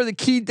helm for the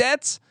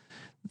Keydets.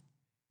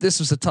 This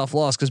was a tough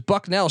loss because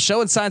Bucknell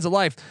showing signs of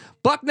life.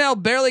 Bucknell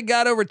barely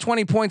got over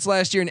 20 points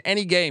last year in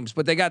any games,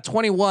 but they got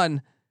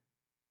 21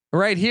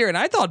 right here. And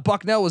I thought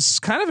Bucknell was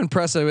kind of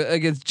impressive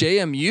against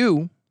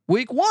JMU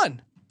week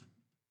 1.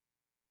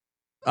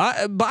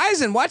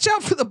 Bison, watch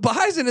out for the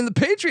Bison in the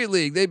Patriot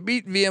League. They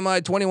beat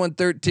VMI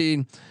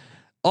 21-13.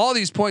 All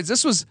these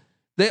points.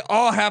 They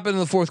all happened in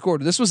the 4th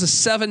quarter. This was a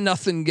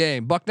 7-0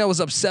 game. Bucknell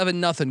was up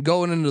 7-0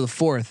 going into the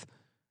 4th.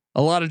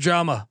 A lot of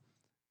drama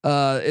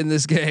in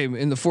this game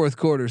in the 4th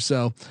quarter.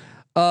 So,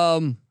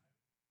 something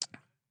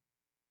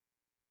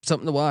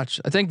to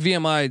watch. I think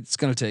VMI it's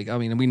going to take. I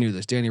mean, we knew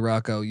this. Danny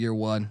Rocco, year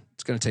 1.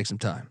 It's going to take some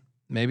time.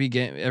 Maybe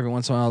every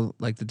once in a while,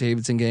 like the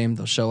Davidson game,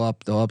 they'll show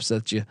up. They'll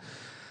upset you.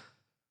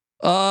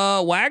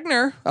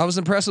 Wagner. I was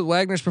impressed with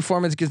Wagner's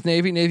performance against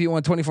Navy. Navy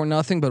won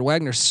 24-0, but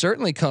Wagner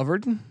certainly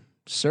covered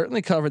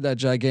that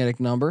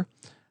gigantic number.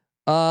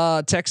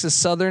 Texas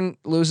Southern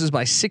loses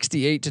by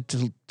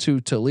 68 to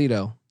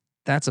Toledo.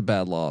 That's a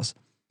bad loss.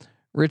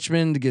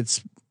 Richmond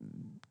gets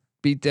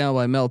beat down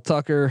by Mel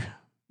Tucker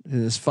in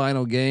his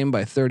final game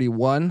by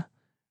 31. I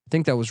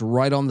think that was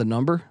right on the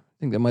number. I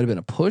think that might have been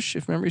a push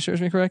if memory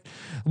serves me correct.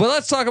 But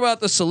let's talk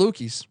about the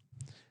Salukis.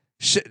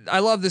 I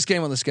love this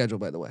game on the schedule,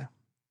 by the way.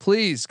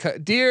 Please,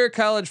 dear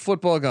college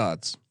football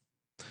gods,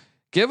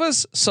 give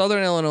us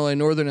Southern Illinois,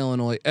 Northern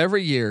Illinois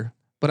every year,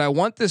 but I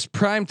want this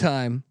prime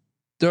time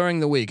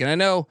during the week. And I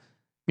know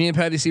me and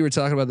Patty C were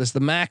talking about this. The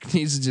MAC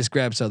needs to just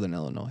grab Southern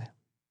Illinois.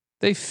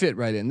 They fit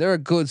right in. They're a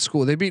good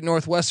school. They beat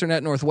Northwestern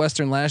at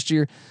Northwestern last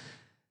year.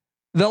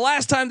 The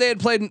last time they had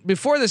played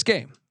before this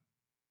game,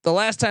 the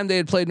last time they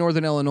had played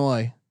Northern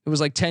Illinois, it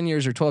was like 10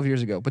 years or 12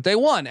 years ago, but they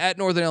won at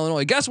Northern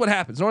Illinois. Guess what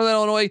happens? Northern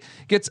Illinois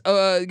gets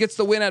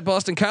the win at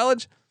Boston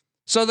College.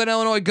 Southern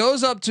Illinois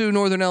goes up to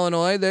Northern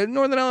Illinois.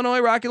 Northern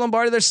Illinois, Rocky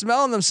Lombardi, they're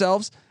smelling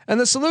themselves, and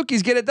the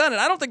Salukis get it done.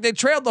 And I don't think they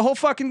trailed the whole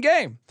fucking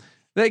game.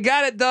 They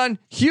got it done.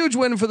 Huge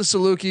win for the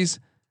Salukis.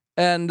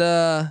 And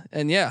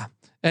yeah.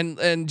 And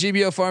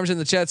GBO Farms in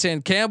the chat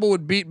saying Campbell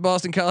would beat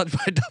Boston College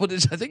by double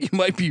digits. I think you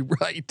might be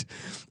right.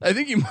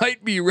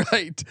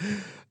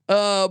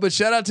 But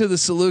shout out to the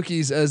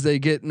Salukis as they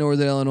get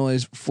Northern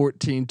Illinois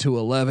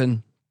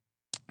 14-11.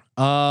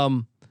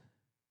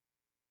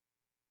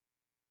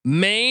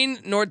 Maine,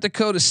 North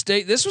Dakota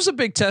State. This was a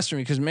big test for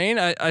me because Maine,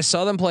 I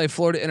saw them play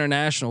Florida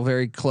International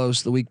very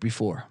close the week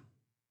before.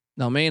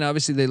 Now Maine,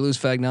 obviously they lose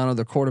Fagnano,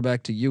 their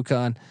quarterback, to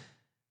UConn.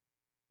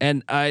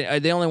 And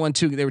they only won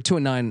 2. They were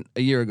 2-9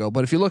 a year ago.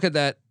 But if you look at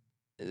that,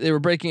 they were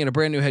breaking in a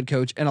brand new head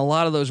coach, and a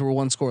lot of those were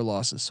 1-score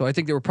losses. So I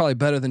think they were probably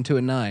better than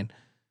 2-9.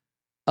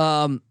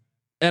 And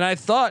I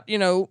thought,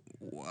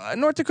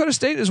 North Dakota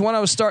State is one I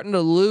was starting to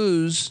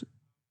lose.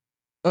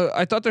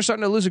 I thought they're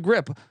starting to lose a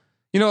grip.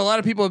 A lot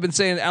of people have been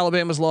saying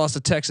Alabama's lost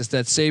to Texas,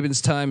 that Saban's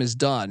time is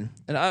done,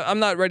 and I'm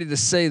not ready to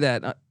say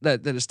that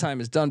his time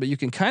is done. But you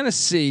can kind of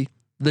see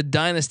the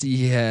dynasty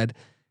he had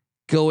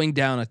going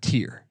down a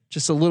tier,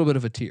 just a little bit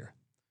of a tier.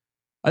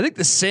 I think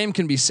the same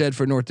can be said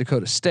for North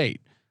Dakota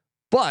State,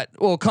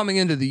 coming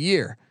into the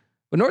year,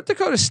 but North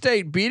Dakota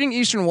State beating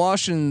Eastern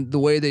Washington the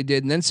way they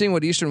did, and then seeing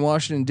what Eastern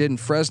Washington did in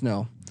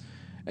Fresno,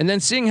 and then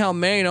seeing how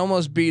Maine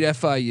almost beat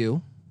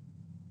FIU.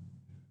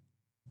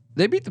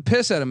 They beat the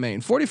piss out of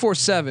Maine,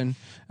 44-7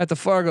 at the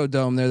Fargo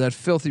Dome there, that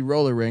filthy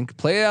roller rink.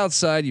 Play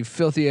outside, you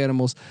filthy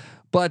animals.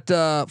 But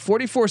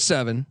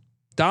 44-7,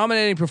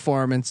 dominating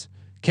performance.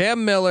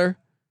 Cam Miller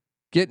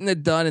getting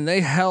it done, and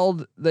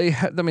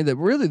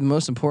the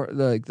most important,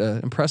 the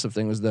impressive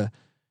thing was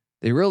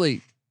they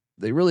really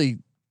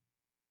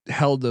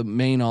held the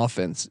Maine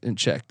offense in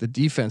check. The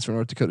defense for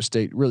North Dakota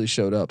State really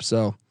showed up.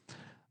 So,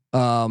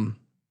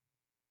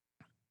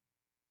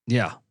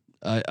 yeah,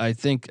 I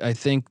think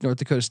North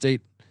Dakota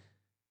State,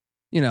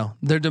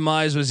 their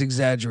demise was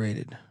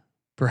exaggerated.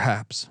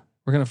 Perhaps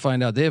we're going to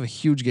find out. They have a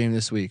huge game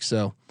this week.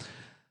 So,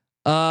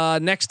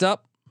 next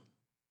up,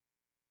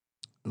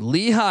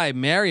 Lehigh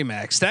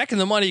Merrimack, stacking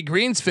the money.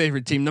 Green's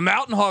favorite team, the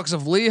Mountain Hawks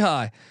of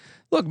Lehigh.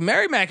 Look,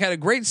 Merrimack had a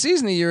great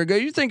season a year ago.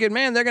 You're thinking,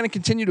 man, they're going to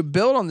continue to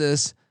build on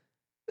this.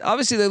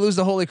 Obviously, they lose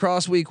to Holy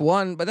Cross week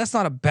 1, but that's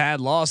not a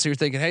bad loss. So you're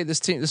thinking, hey,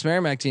 this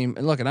Merrimack team,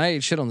 and look, and I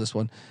ate shit on this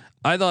one.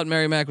 I thought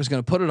Merrimack was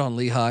going to put it on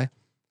Lehigh.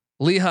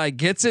 Lehigh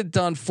gets it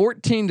done,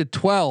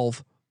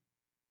 14-12.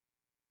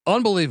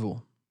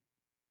 Unbelievable.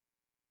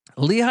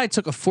 Lehigh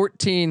took a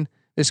 14.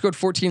 They scored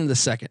 14 in the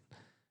second,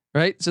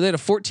 right? So they had a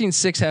 14-6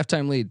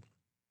 halftime lead.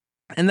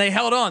 And they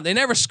held on. They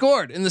never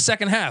scored in the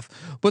second half,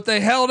 but they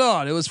held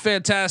on. It was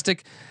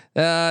fantastic.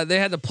 They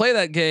had to play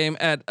that game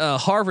at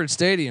Harvard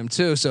Stadium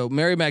too. So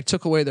Merrimack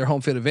took away their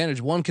home field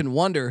advantage. One can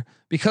wonder,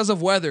 because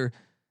of weather.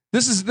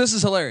 This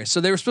is hilarious.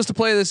 So they were supposed to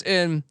play this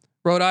in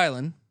Rhode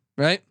Island,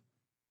 right?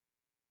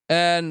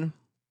 And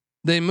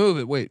they move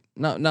it. Wait,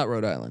 not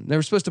Rhode Island. They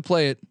were supposed to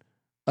play it.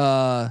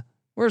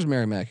 Where's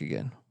Merrimack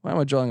again? Why am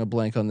I drawing a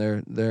blank on their?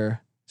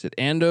 Is it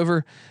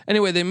Andover?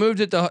 Anyway, they moved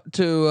it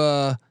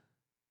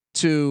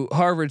to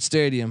Harvard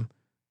Stadium,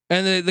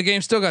 and the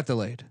game still got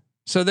delayed.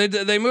 So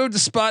they moved the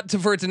spot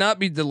for it to not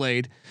be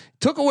delayed,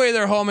 took away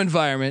their home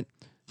environment,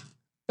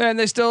 and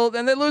they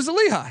lose to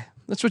Lehigh.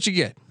 That's what you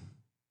get.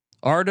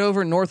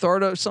 Ardover, North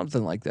Ardover,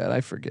 something like that. I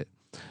forget.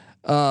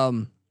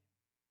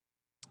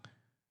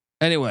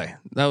 Anyway,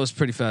 that was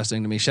pretty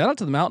fascinating to me. Shout out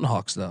to the Mountain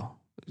Hawks though.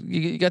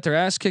 You got their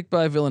ass kicked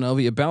by Villanova.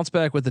 You bounce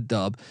back with a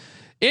dub.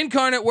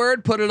 Incarnate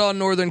Word put it on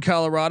Northern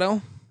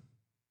Colorado.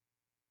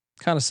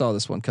 Kind of saw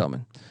this one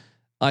coming.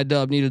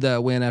 IDub needed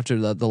that win after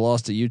the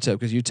loss to UTEP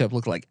because UTEP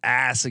looked like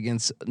ass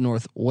against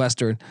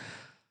Northwestern.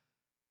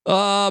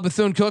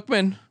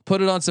 Bethune-Cookman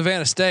put it on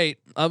Savannah State.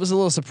 I was a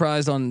little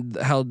surprised on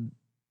how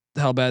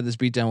bad this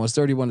beatdown was.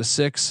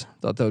 31-6.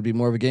 Thought that would be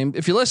more of a game.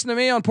 If you listen to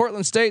me on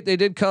Portland State, they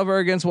did cover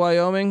against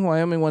Wyoming.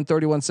 Wyoming won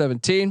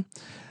 31-17.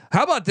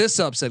 How about this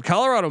upset?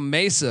 Colorado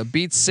Mesa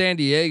beats San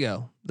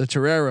Diego. The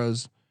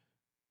Toreros.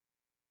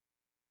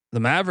 The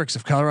Mavericks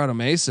of Colorado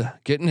Mesa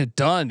getting it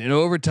done in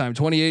overtime,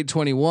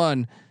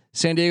 28-21.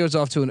 San Diego's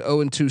off to an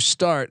 0-2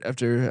 start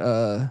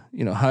after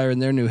hiring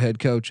their new head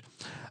coach.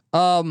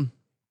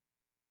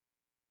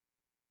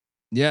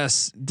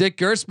 Yes, Dick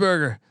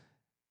Gertzberger.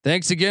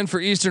 Thanks again for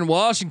Eastern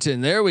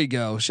Washington. There we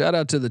go. Shout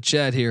out to the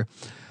chat here.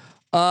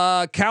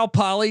 Cal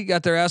Poly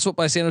got their ass whooped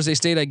by San Jose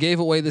State. I gave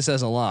away this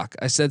as a lock.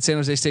 I said San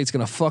Jose State's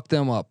going to fuck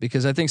them up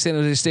because I think San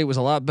Jose State was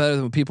a lot better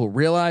than what people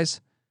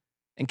realize.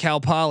 And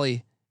Cal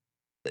Poly,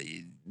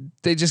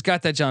 they just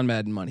got that John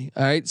Madden money.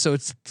 All right. So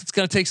it's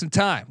going to take some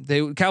time.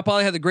 Cal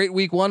Poly had the great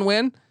week 1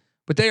 win,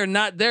 but they are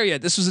not there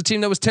yet. This was a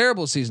team that was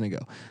terrible a season ago.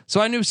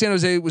 So I knew San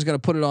Jose was going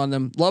to put it on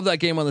them. Love that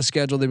game on the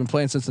schedule. They've been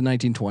playing since the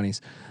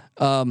 1920s.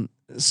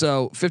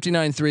 So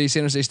 59-3,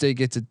 San Jose State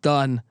gets it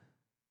done.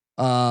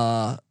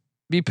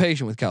 Be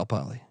patient with Cal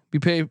Poly. Be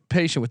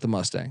patient with the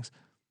Mustangs.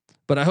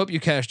 But I hope you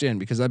cashed in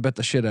because I bet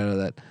the shit out of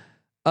that.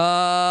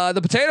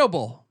 The Potato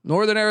Bowl,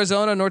 Northern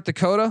Arizona, North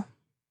Dakota.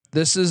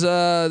 This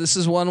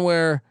is one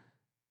where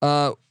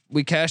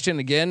we cashed in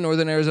again.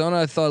 Northern Arizona,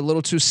 I thought a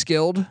little too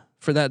skilled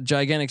for that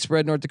gigantic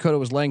spread. North Dakota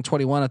was laying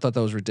 21. I thought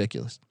that was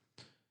ridiculous.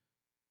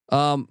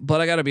 But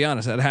I got to be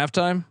honest. At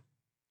halftime,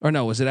 or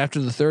no, was it after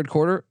the third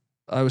quarter?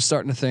 I was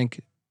starting to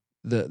think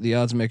the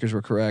odds makers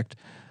were correct.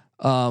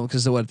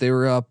 Because they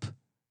were up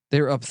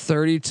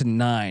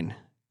 30-9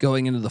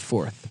 going into the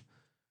fourth.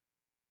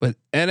 But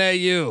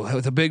NAU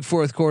with a big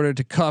fourth quarter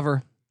to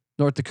cover.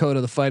 North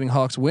Dakota, the Fighting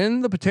Hawks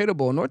win the Potato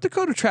Bowl. North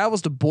Dakota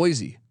travels to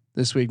Boise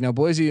this week. Now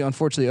Boise,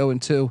 unfortunately,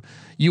 0-2.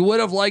 You would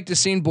have liked to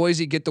seen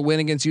Boise get the win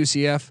against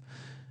UCF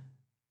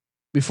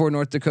before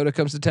North Dakota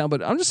comes to town,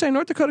 but I'm just saying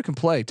North Dakota can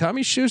play.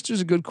 Tommy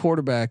Schuster's a good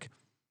quarterback.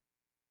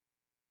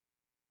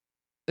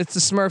 It's the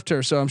Smurf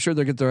turf, so I'm sure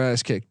they'll get their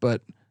ass kicked.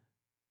 But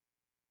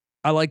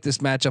I like this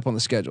matchup on the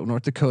schedule.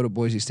 North Dakota,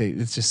 Boise State.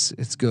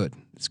 It's good.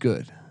 It's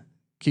good.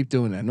 Keep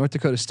doing that. North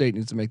Dakota State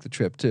needs to make the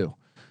trip too.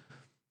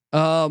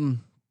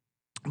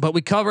 But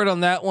we covered on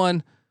that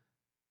one.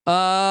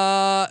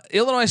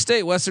 Illinois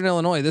State, Western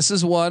Illinois. This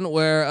is one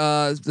where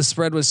the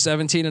spread was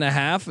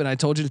 17.5, and I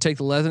told you to take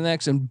the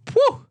Leathernecks, and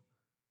whew,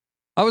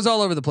 I was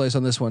all over the place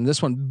on this one.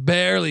 This one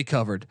barely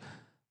covered.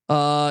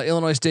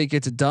 Illinois State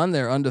gets it done.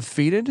 They're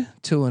undefeated,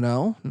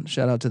 2-0.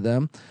 Shout out to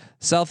them.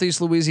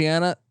 Southeast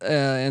Louisiana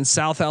and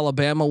South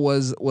Alabama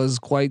was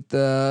quite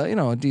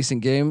a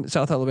decent game.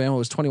 South Alabama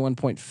was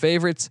 21-point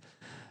favorites.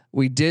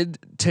 We did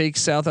take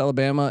South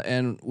Alabama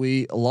and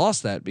we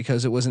lost that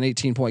because it was an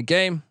 18-point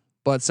game,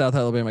 but South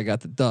Alabama got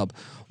the dub.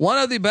 One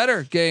of the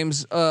better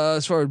games,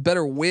 as far as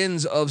better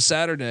wins of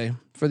Saturday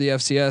for the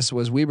FCS,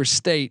 was Weber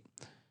State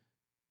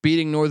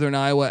beating Northern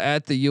Iowa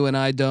at the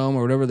UNI Dome,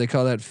 or whatever they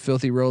call that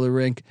filthy roller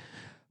rink.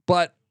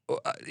 But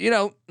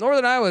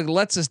Northern Iowa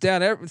lets us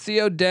down.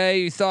 Theo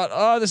Day, you thought,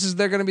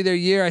 they're going to be their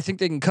year. I think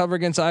they can cover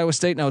against Iowa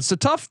State. Now it's a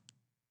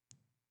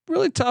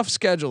really tough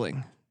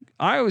scheduling.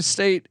 Iowa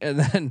State and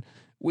then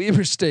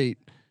Weber State.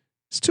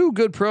 It's two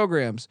good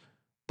programs,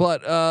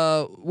 but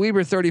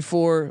Weber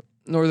 34,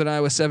 Northern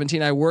Iowa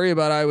 17. I worry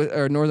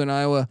about Northern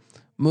Iowa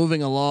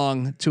moving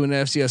along to an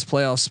FCS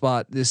playoff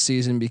spot this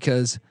season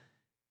because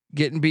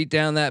getting beat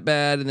down that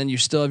bad, and then you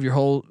still have your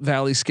whole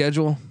Valley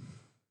schedule.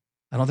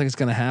 I don't think it's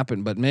going to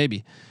happen, but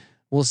maybe.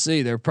 We'll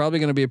see. They're probably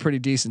going to be a pretty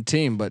decent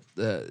team, but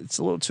it's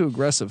a little too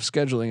aggressive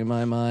scheduling in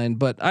my mind.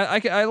 But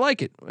I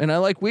like it, and I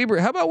like Weber.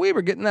 How about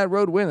Weber getting that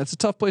road win? That's a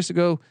tough place to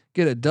go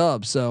get a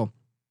dub. So,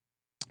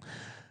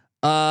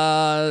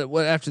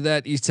 after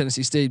that, East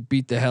Tennessee State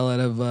beat the hell out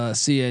of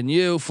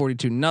CNU,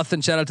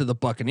 42-0. Shout out to the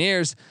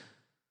Buccaneers.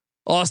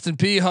 Austin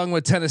Peay hung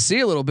with Tennessee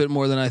a little bit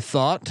more than I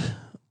thought.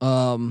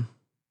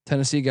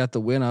 Tennessee got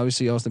the win.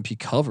 Obviously, Austin Peay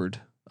covered.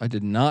 I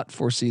did not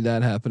foresee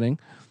that happening.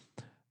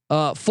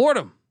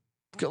 Fordham.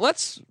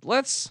 Let's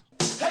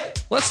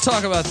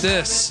talk about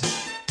this.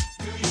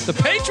 The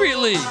Patriot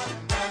League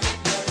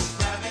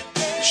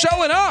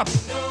showing up,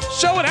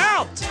 showing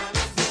out.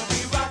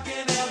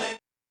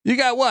 You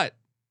got what?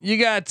 You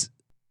got,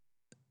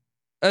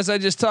 as I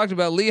just talked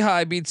about,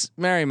 Lehigh beats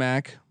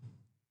Merrimack.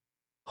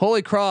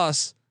 Holy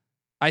Cross,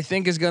 I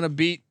think, is going to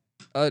beat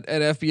at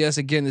FBS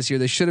again this year.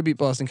 They should have beat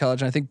Boston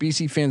College, and I think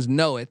BC fans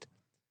know it.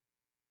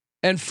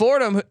 And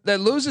Fordham, that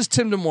loses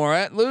Tim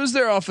DeMora, lose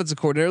their offensive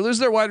coordinator, lose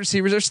their wide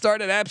receivers. They're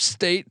starting at App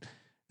State.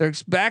 Their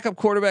backup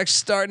quarterback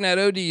starting at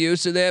ODU.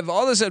 So they have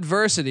all this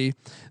adversity.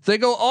 They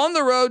go on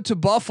the road to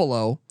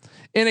Buffalo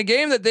in a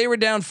game that they were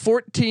down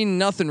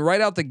 14-0 right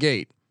out the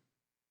gate.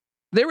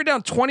 They were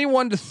down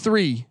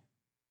 21-3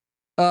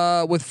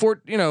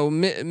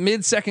 with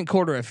mid second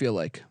quarter. I feel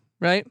like,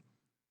 right?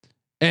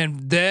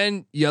 And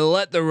then you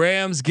let the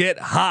Rams get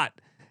hot.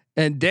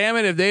 And damn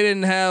it, if they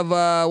didn't have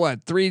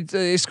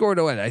they scored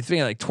I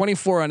think like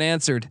 24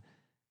 unanswered,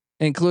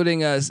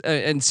 including and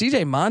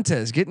CJ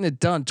Montez getting it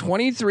done.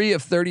 23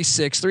 of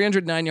 36,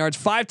 309 yards,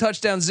 5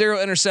 touchdowns, 0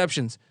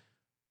 interceptions.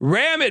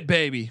 Ram it,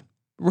 baby.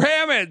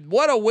 Ram it.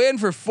 What a win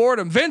for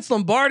Fordham. Vince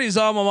Lombardi's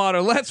alma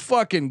mater. Let's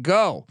fucking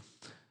go.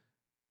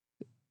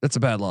 That's a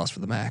bad loss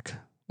for the MAC.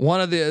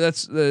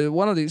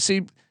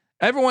 See,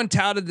 everyone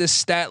touted this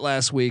stat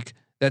last week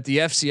that the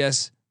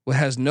FCS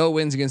has no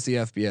wins against the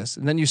FBS.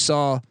 And then you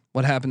saw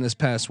what happened this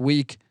past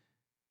week.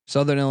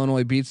 Southern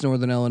Illinois beats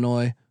Northern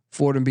Illinois.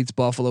 Fordham beats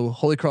Buffalo.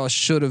 Holy Cross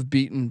should have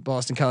beaten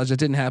Boston College. That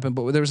didn't happen,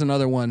 but there was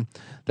another one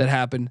that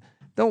happened.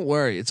 Don't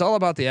worry. It's all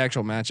about the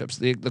actual matchups.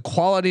 The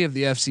quality of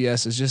the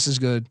FCS is just as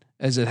good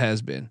as it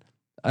has been.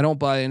 I don't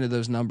buy into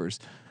those numbers.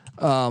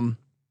 Shout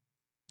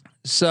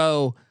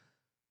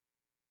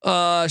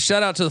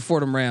out to the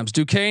Fordham Rams.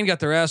 Duquesne got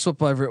their ass whooped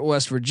by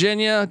West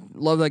Virginia.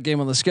 Love that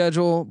game on the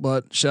schedule,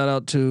 but shout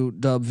out to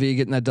Dub V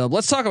getting that dub.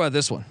 Let's talk about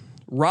this one.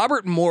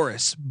 Bob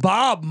Morris,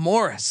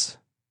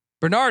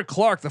 Bernard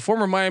Clark, the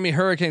former Miami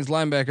Hurricanes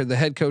linebacker, the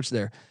head coach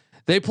there.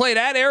 They played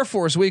at Air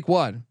Force week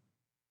 1.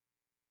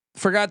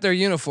 Forgot their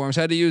uniforms,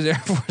 had to use Air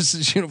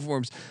Force's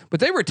uniforms, but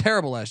they were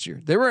terrible last year.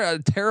 They were a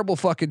terrible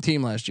fucking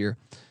team last year.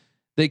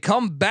 They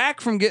come back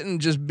from getting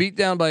just beat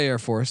down by Air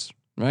Force.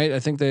 Right, I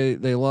think they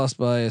lost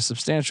by a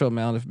substantial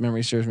amount, if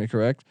memory serves me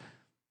correct.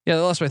 Yeah,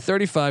 they lost by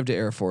 35 to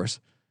Air Force.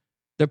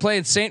 They're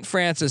playing St.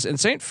 Francis, and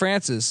St.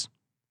 Francis,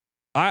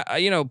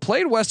 I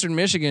played Western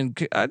Michigan.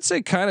 I'd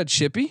say kind of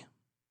chippy.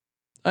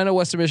 I know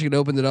Western Michigan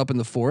opened it up in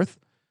the 4th.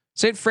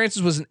 St.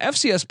 Francis was an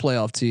FCS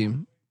playoff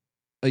team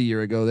a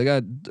year ago. They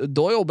got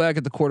Doyle back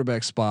at the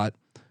quarterback spot.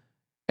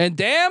 And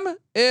damn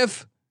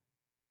if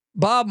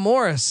Bob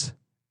Morris,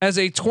 as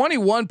a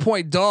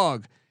 21-point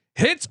dog,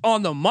 hits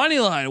on the money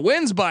line,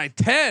 wins by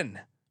 10.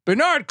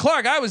 Bernard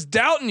Clark, I was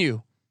doubting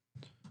you.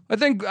 I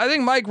think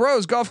Mike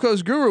Rose, Gulf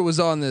Coast Guru, was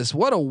on this.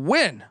 What a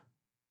win!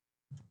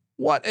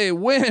 What a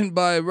win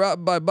by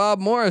Bob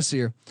Morris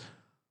here.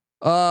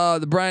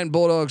 The Bryant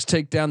Bulldogs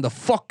take down the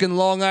fucking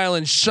Long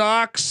Island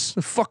Sharks.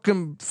 The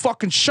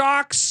fucking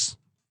Sharks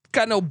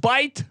got no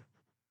bite.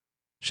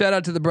 Shout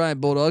out to the Bryant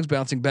Bulldogs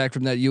bouncing back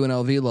from that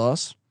UNLV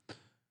loss.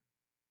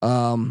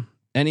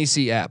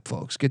 NEC app,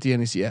 folks. Get the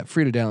NEC app,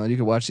 free to download. You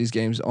can watch these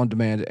games on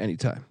demand at any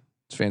time.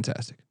 It's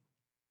fantastic.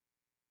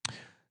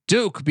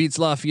 Duke beats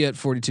Lafayette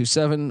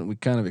 42-7. We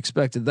kind of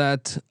expected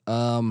that.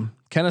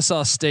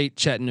 Kennesaw State,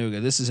 Chattanooga.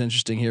 This is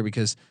interesting here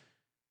because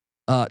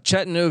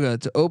Chattanooga,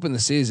 to open the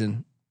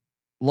season,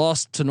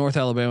 lost to North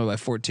Alabama by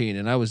 14,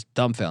 and I was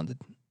dumbfounded.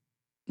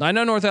 I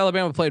know North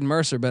Alabama played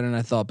Mercer better than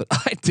I thought, but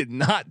I did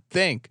not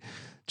think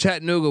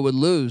Chattanooga would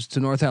lose to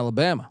North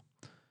Alabama.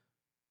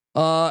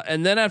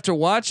 And then after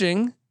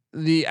watching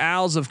the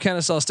Owls of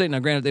Kennesaw State, now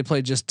granted they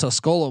played just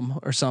Tusculum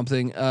or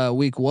something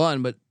week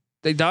 1, but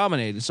they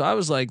dominated. So I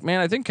was like,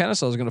 man, I think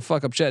Kennesaw is going to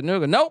fuck up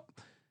Chattanooga. Nope.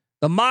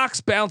 The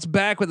Mocs bounced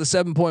back with a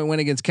 7-point win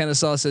against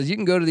Kennesaw. Says you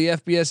can go to the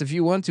FBS if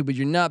you want to, but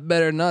you're not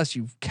better than us,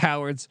 you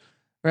cowards.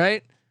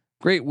 Right?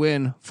 Great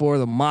win for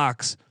the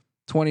Mocs,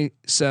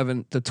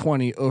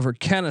 27-20 over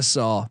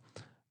Kennesaw.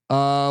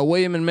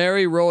 William and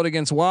Mary rolled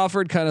against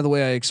Wofford, kind of the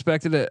way I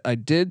expected it. I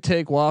did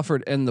take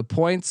Wofford and the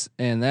points,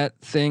 and that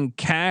thing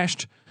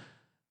cashed.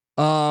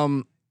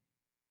 William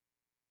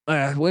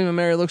and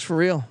Mary looks for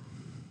real.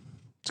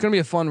 It's gonna be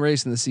a fun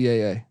race in the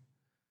CAA.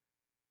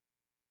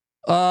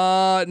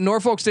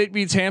 Norfolk State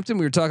beats Hampton.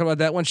 We were talking about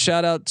that one.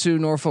 Shout out to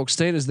Norfolk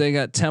State as they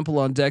got Temple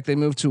on deck. They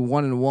moved to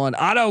 1-1.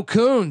 Otto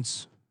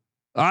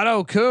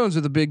Coons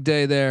with a big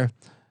day there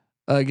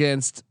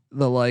against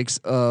the likes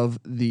of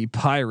the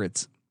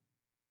Pirates.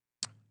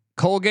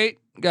 Colgate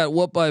got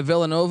whooped by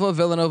Villanova.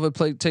 Villanova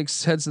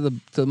heads to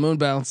the moon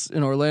bounce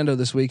in Orlando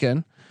this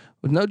weekend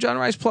with no John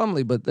Rice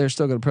Plumlee, but they're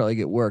still going to probably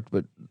get worked.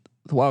 But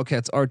the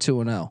Wildcats are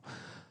 2-0.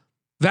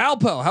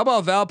 Valpo, how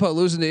about Valpo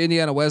losing to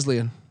Indiana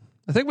Wesleyan?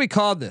 I think we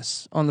called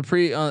this on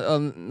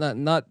the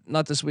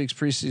not this week's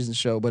preseason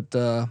show, but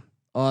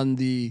on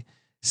the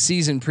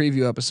season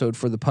preview episode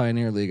for the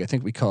Pioneer League. I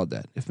think we called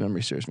that, if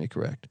memory serves me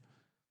correct.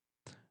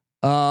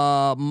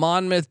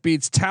 Monmouth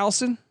beats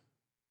Towson.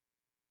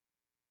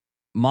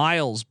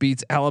 Miles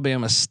beats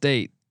Alabama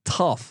State.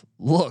 Tough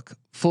look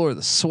for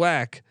the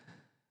SWAC.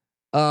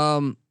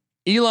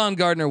 Elon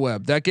Gardner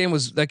Webb. That game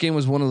was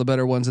one of the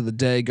better ones of the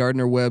day.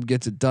 Gardner Webb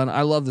gets it done.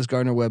 I love this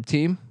Gardner Webb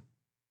team.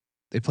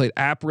 They played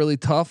App really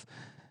tough.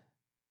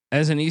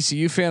 As an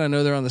ECU fan, I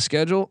know they're on the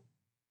schedule.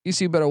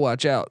 ECU better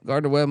watch out.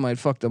 Gardner Webb might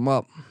fuck them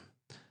up.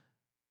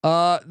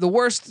 The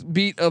worst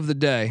beat of the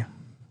day,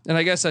 and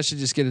I guess I should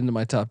just get into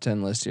my top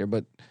 10 list here.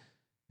 But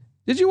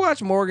did you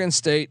watch Morgan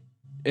State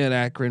in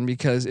Akron?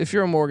 Because if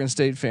you're a Morgan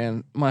State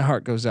fan, my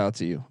heart goes out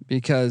to you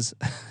because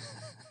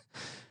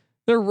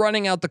they're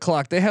running out the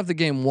clock. They have the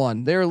game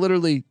won. They're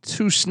literally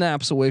 2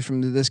 snaps away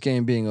from this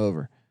game being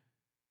over.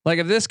 Like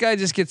if this guy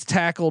just gets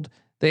tackled,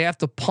 they have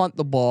to punt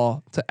the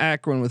ball to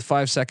Akron with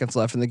 5 seconds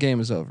left and the game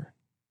is over.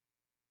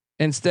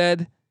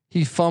 Instead,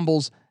 he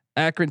fumbles.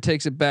 Akron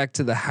takes it back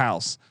to the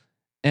house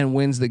and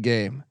wins the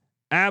game.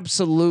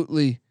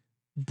 Absolutely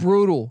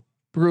brutal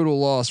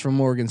loss from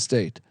Morgan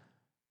State.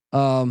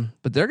 But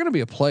they're going to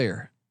be a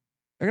player.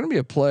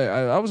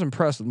 I was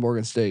impressed with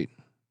Morgan State.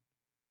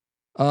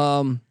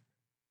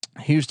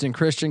 Houston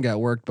Christian got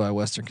worked by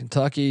Western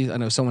Kentucky. I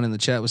know someone in the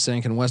chat was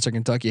saying, can Western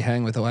Kentucky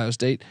hang with Ohio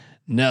State?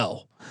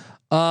 No.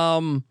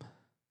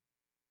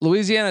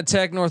 Louisiana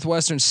Tech,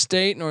 Northwestern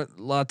State.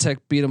 La Tech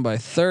beat them by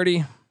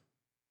 30.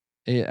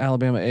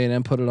 Alabama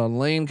A&M put it on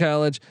Lane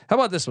College. How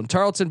about this one?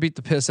 Tarleton beat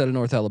the piss out of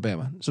North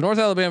Alabama. So North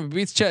Alabama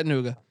beats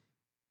Chattanooga,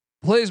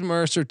 plays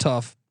Mercer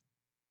tough,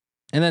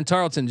 and then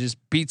Tarleton just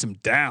beats them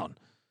down,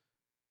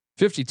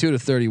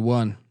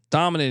 52-31.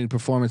 Dominating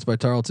performance by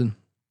Tarleton.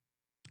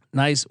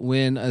 Nice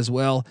win as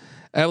well.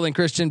 Evelyn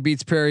Christian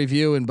beats Prairie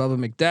View and Bubba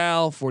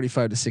McDowell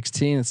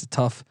 45-16. It's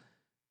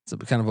a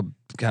kind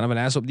of an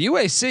asshole. The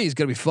UAC is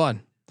going to be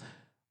fun.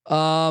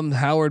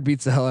 Howard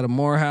beats the hell out of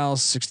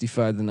Morehouse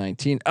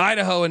 65-19.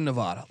 Idaho and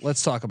Nevada.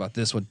 Let's talk about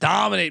this one.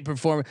 Dominate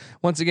performance.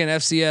 Once again,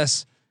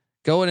 FCS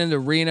going into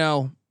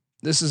Reno.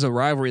 This is a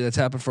rivalry that's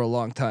happened for a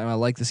long time. I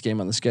like this game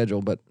on the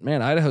schedule, but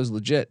man, Idaho's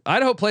legit.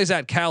 Idaho plays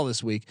at Cal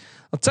this week.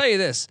 I'll tell you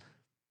this.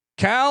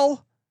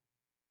 Cal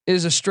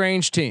is a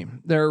strange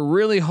team. They're a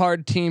really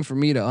hard team for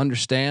me to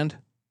understand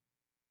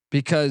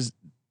because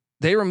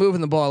they were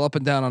moving the ball up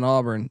and down on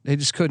Auburn. They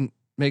just couldn't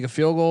make a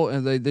field goal,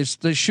 and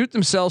they shoot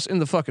themselves in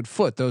the fucking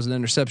foot. That was an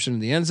interception in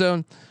the end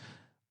zone.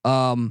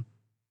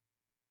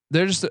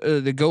 They're just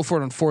they go for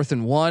it on 4th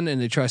and 1,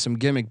 and they try some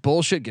gimmick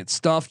bullshit, get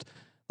stuffed.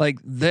 Like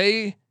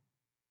they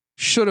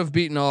should have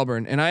beaten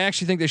Auburn, and I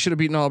actually think they should have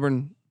beaten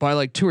Auburn by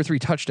like 2 or 3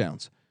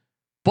 touchdowns,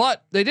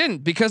 but they didn't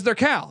because they're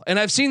Cal. And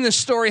I've seen this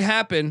story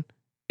happen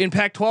in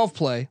Pac-12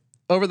 play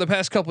over the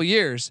past couple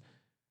years,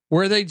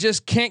 where they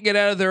just can't get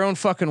out of their own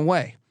fucking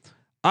way.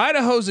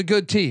 Idaho's a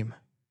good team.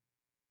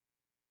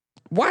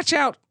 Watch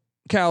out,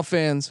 Cal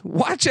fans.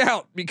 Watch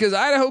out, because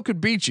Idaho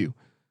could beat you.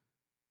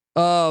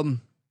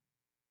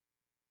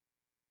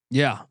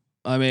 Yeah.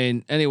 I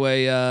mean,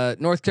 anyway,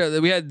 North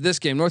Carolina. We had this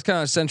game: North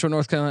Carolina Central,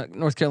 North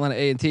Carolina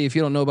A&T. If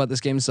you don't know about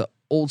this game, it's an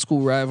old school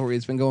rivalry.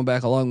 It's been going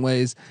back a long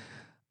ways.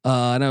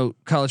 I know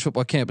College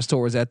Football Campus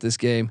Tour was at this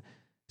game.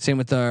 Same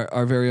with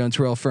our very own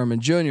Terrell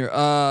Furman Jr.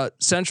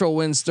 Central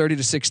wins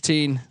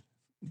 30-16.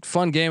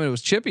 Fun game, and it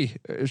was chippy.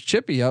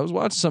 I was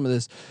watching some of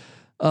this,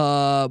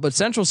 but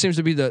Central seems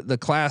to be the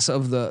class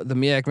of the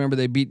MEAC. Remember,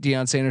 they beat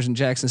Deion Sanders and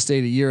Jackson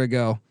State a year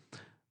ago.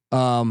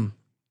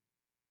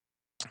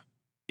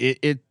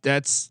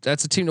 That's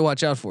a team to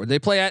watch out for. They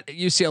play at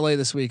UCLA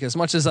this week. As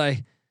much as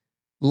I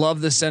love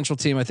this Central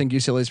team, I think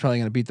UCLA is probably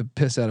going to beat the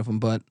piss out of them.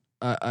 But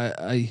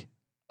I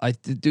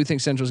do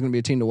think Central is going to be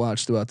a team to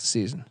watch throughout the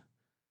season.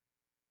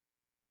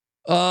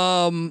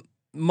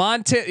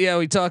 Montana. Yeah,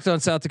 we talked on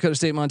South Dakota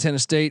State, Montana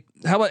State.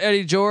 How about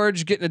Eddie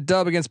George getting a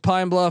dub against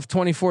Pine Bluff,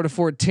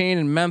 24-14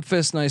 in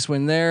Memphis. Nice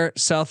win there.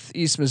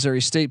 Southeast Missouri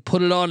State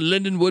put it on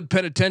Lindenwood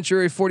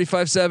Penitentiary,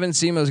 45-7.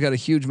 SEMO's got a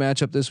huge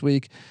matchup this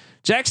week.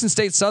 Jackson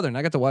State Southern.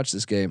 I got to watch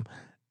this game,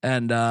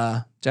 and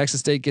Jackson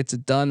State gets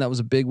it done. That was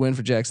a big win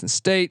for Jackson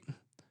State.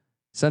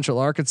 Central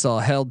Arkansas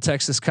held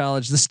Texas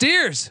College. The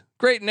Steers,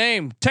 great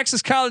name,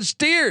 Texas College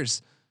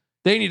Steers.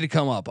 They need to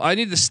come up. I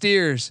need the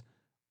Steers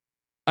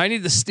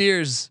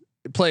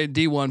playing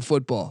D1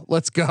 football.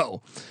 Let's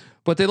go.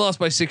 But they lost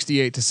by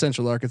 68 to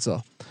Central Arkansas.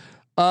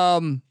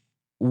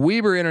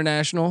 Weber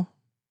International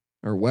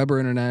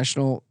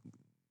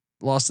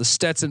lost to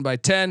Stetson by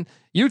 10.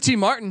 UT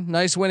Martin,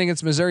 nice win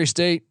against Missouri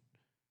State.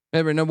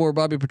 Maybe no more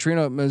Bobby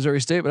Petrino at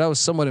Missouri State, but I was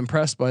somewhat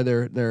impressed by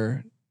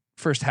their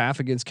first half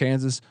against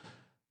Kansas.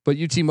 But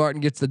UT Martin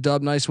gets the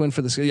dub. Nice win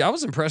for the. I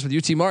was impressed with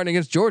UT Martin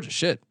against Georgia.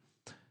 Shit.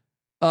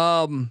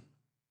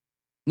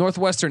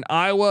 Northwestern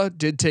Iowa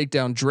did take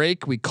down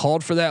Drake. We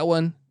called for that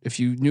one. If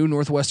you knew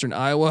Northwestern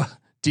Iowa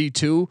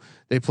D2,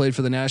 they played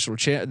for the national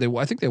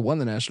I think they won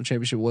the national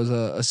championship. Was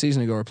a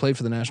season ago, or played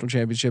for the national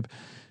championship.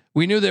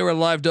 We knew they were a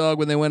live dog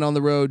when they went on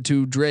the road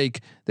to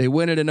Drake. They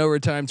win it in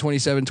overtime,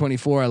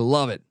 27-24. I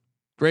love it.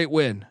 Great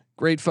win.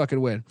 Great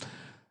fucking win.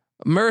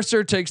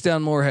 Mercer takes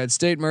down Morehead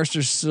State.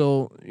 Mercer's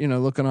still,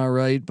 looking all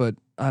right, but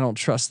I don't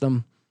trust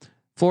them.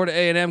 Florida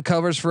A&M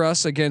covers for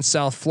us against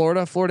South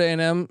Florida. Florida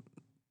A&M,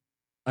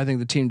 I think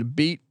the team to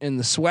beat in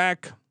the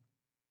SWAC.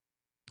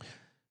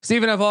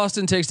 Stephen F.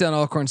 Austin takes down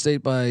Alcorn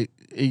State by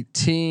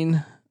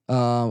 18,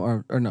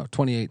 or no,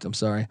 28. I'm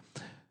sorry.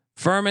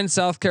 Furman,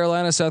 South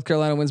Carolina. South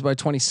Carolina wins by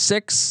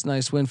 26.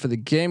 Nice win for the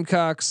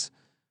Gamecocks.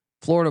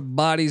 Florida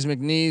bodies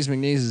McNeese.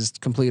 McNeese is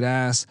complete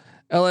ass.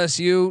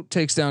 LSU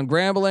takes down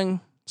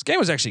Grambling. This game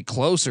was actually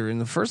closer in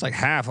the first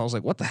half. I was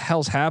like, what the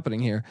hell's happening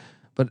here?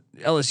 But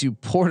LSU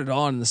poured it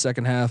on in the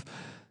second half.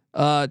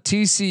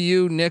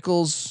 TCU,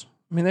 Nichols.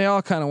 I mean, they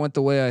all kind of went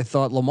the way I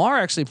thought. Lamar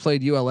actually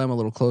played ULM a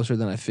little closer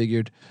than I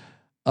figured.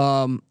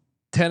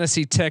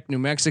 Tennessee Tech, New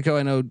Mexico.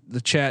 I know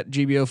the chat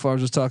GBO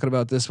Farms was talking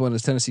about this one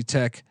as Tennessee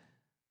Tech.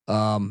 They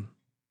were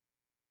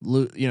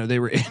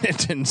in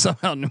it, and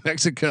somehow New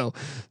Mexico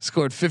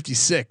scored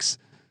 56.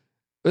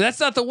 But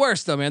that's not the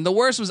worst, though, man. The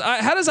worst was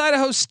how does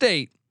Idaho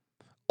State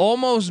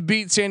almost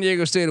beat San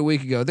Diego State a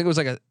week ago? I think it was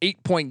like an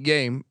 8-point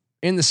game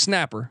in the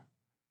snapper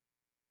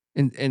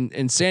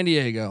in San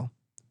Diego.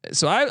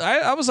 So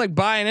I was like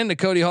buying into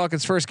Cody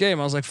Hawkins' first game.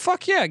 I was like,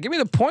 fuck yeah, give me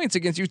the points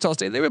against Utah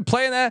State. They've been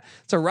playing that.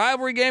 It's a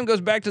rivalry game,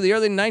 goes back to the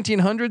early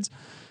 1900s.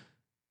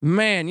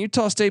 Man,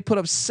 Utah State put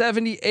up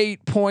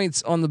 78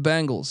 points on the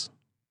Bengals.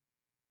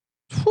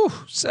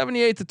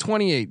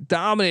 78-28,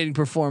 dominating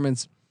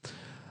performance.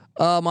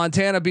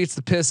 Montana beats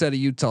the piss out of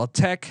Utah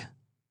Tech.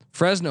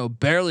 Fresno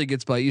barely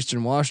gets by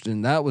Eastern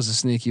Washington. That was a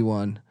sneaky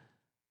one.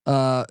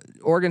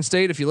 Oregon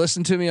State, if you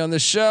listen to me on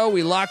this show,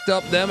 we locked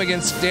up them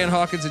against Dan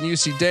Hawkins and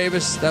UC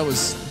Davis. That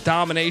was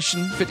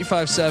domination,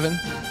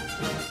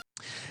 55-7.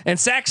 And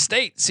Sac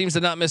State seems to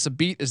not miss a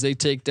beat as they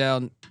take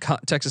down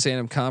Texas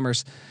A&M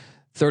Commerce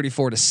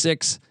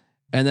 34-6.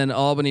 And then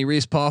Albany,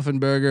 Reese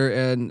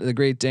Poffenberger and the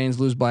Great Danes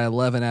lose by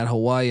 11 at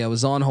Hawaii. I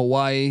was on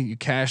Hawaii. You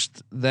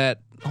cashed that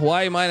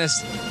Hawaii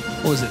minus,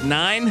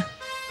 9?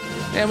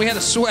 And we had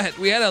a sweat.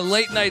 We had a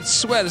late night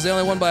sweat as they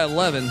only won by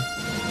 11.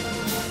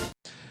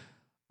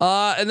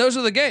 And those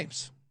are the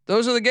games.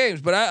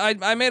 But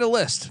I made a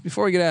list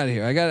before we get out of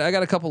here. I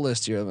got a couple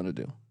lists here I'm going to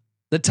do.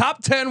 The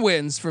top 10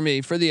 wins for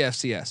me for the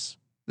FCS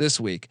this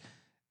week.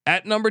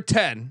 At number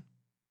 10,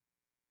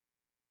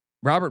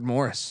 Robert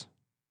Morris.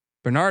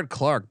 Bernard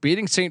Clark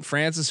beating St.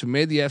 Francis, who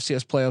made the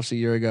FCS playoffs a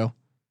year ago.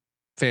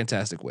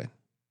 Fantastic win.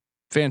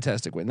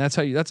 That's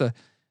how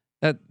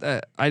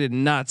I did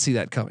not see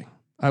that coming.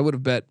 I would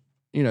have bet,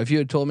 if you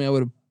had told me, I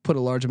would have put a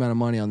large amount of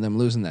money on them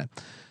losing that.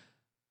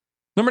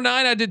 Number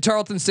 9, I did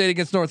Tarleton State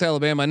against North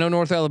Alabama. I know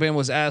North Alabama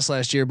was ass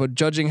last year, but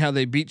judging how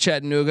they beat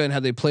Chattanooga and how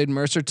they played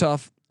Mercer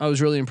tough, I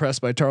was really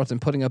impressed by Tarleton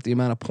putting up the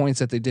amount of points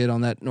that they did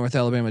on that North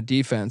Alabama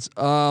defense.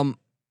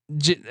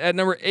 At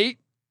number 8,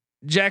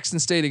 Jackson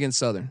State against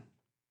Southern.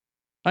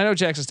 I know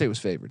Jackson State was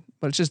favored,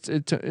 but it's just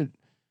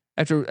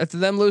after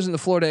them losing to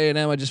Florida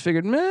A&M, I just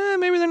figured,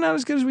 maybe they're not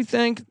as good as we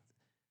think.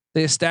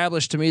 They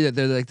established to me that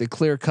they're like the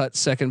clear-cut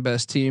second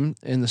best team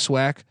in the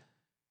SWAC,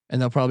 and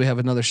they'll probably have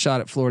another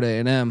shot at Florida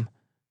A&M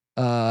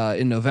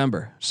in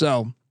November.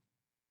 So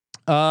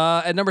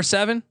at number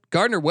 7,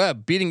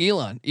 Gardner-Webb beating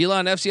Elon.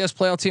 Elon FCS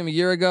playoff team a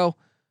year ago.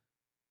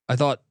 I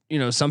thought,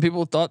 some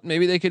people thought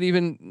maybe they could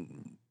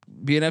even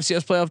be an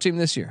FCS playoff team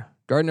this year.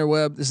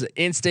 Gardner-Webb, this is an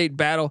in-state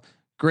battle.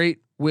 Great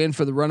win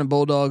for the Running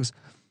Bulldogs.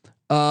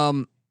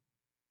 At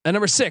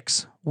number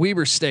 6,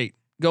 Weber State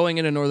going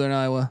into Northern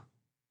Iowa.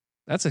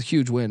 That's a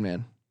huge win,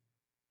 man.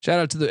 Shout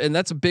out to and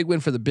that's a big win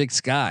for the Big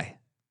Sky.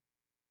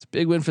 It's a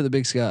big win for the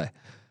Big Sky.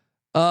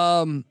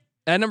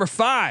 At number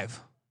 5,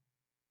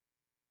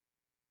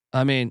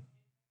 I mean,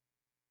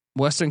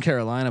 Western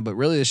Carolina, but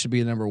really this should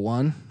be number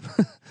 1.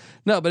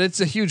 No, but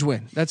it's a huge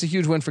win. That's a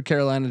huge win for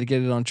Carolina to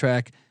get it on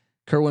track.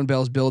 Kerwin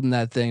Bell's building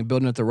that thing,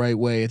 building it the right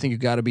way. I think you've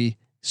got to be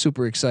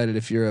super excited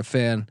if you're a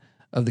fan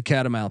of the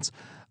Catamounts.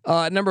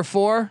 At number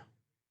 4,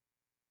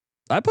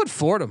 I put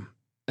Fordham.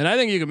 And I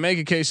think you can make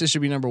a case this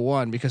should be number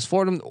 1 because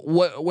Fordham,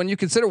 when you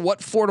consider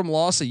what Fordham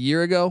lost a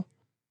year ago,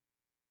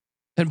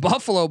 and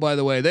Buffalo, by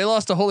the way, they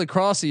lost to Holy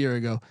Cross a year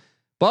ago.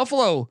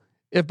 Buffalo,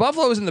 if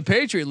Buffalo was in the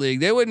Patriot League,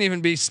 they wouldn't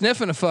even be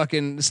sniffing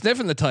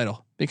the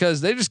title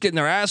because they're just getting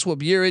their ass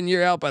whooped year in,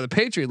 year out by the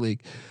Patriot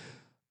League.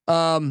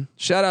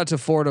 Shout out to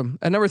Fordham.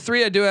 At number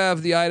 3, I do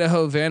have the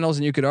Idaho Vandals,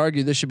 and you could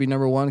argue this should be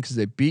number 1 because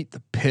they beat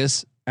the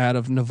piss out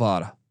of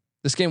Nevada.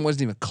 This game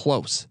wasn't even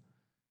close.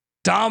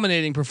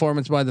 Dominating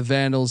performance by the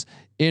Vandals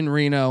in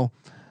Reno.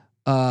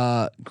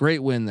 Great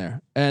win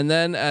there. And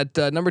then at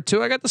number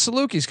 2, I got the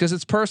Salukis because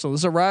it's personal.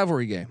 This is a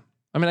rivalry game.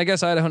 I mean, I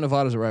guess Idaho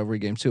Nevada is a rivalry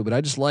game too, but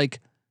I just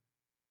like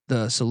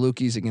the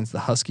Salukis against the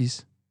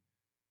Huskies.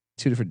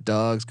 2 different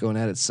dogs going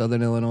at it.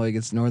 Southern Illinois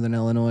against Northern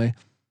Illinois.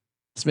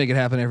 Let's make it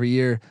happen every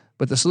year.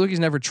 But the Salukis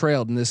never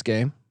trailed in this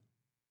game,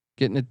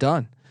 getting it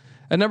done.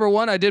 At number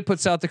 1, I did put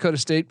South Dakota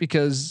State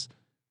because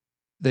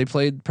they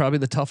played probably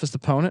the toughest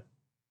opponent,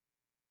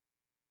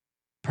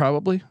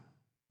 probably,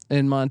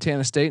 in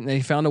Montana State, and they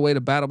found a way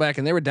to battle back.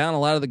 And they were down a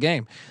lot of the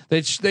game.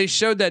 They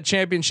showed that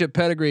championship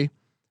pedigree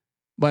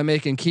by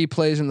making key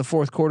plays in the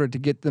fourth quarter to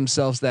get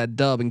themselves that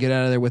dub and get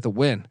out of there with a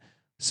win.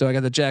 So I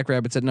got the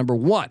Jackrabbits at number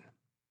 1.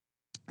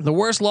 The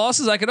worst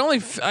losses, I could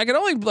only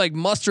like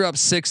muster up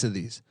 6 of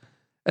these.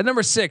 At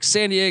number 6,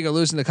 San Diego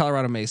losing to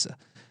Colorado Mesa.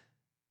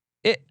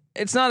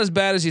 It's not as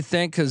bad as you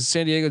think because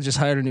San Diego just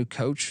hired a new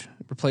coach,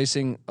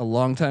 replacing a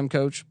longtime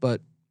coach,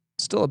 but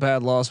still a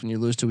bad loss when you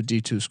lose to a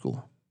D2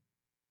 school.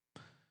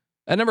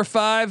 At number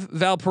 5,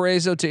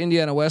 Valparaiso to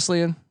Indiana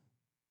Wesleyan.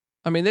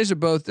 I mean, this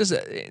is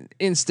an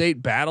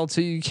in-state battle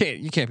too. You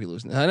can't be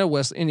losing. I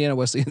know Indiana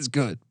Wesleyan's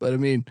good, but I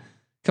mean,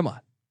 come on,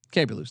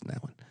 can't be losing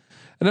that one.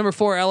 At number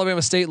 4,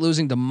 Alabama State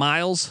losing to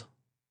Miles.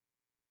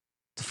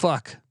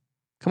 Fuck,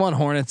 come on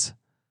Hornets.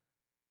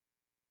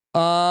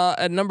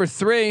 At number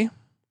 3,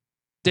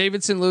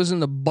 Davidson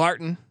losing to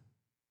Barton.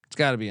 It's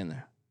got to be in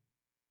there.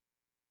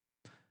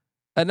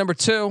 At number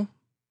 2,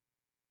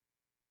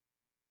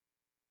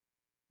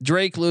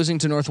 Drake losing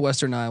to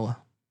Northwestern Iowa.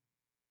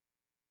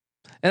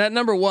 And at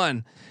number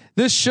 1,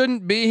 this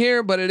shouldn't be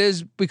here, but it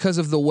is because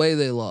of the way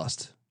they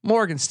lost.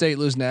 Morgan State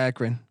losing to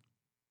Akron.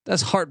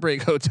 That's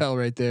Heartbreak Hotel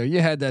right there. You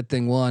had that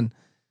thing won.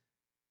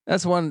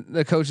 That's one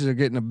the coaches are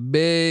getting a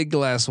big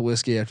glass of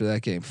whiskey after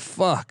that game.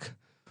 Fuck.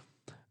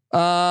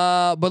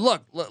 But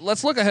look,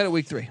 let's look ahead at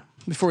week 3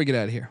 before we get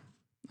out of here.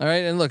 All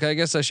right. And look, I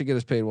guess I should get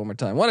us paid one more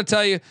time. I want to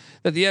tell you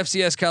that the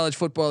FCS college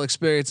football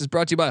experience is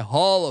brought to you by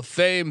Hall of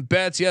Fame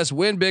bets. Yes.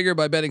 Win bigger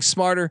by betting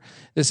smarter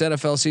this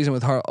NFL season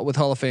with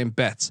Hall of Fame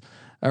bets.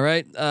 All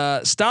right.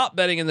 Stop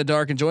betting in the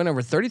dark and join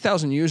over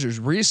 30,000 users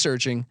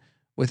researching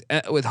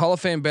with Hall of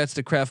Fame bets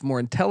to craft more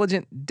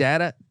intelligent,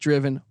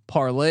 data-driven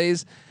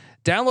parlays.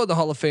 Download the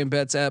Hall of Fame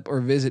Bets app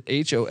or visit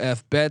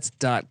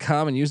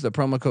hofbets.com and use the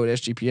promo code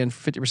SGPN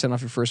for 50%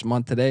 off your first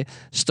month today.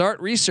 Start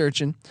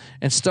researching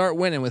and start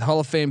winning with Hall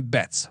of Fame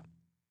Bets.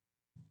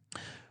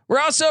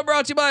 We're also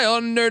brought to you by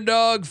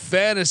Underdog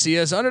Fantasy.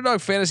 Yes, Underdog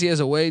Fantasy has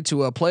a way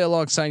to play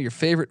alongside your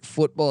favorite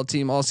football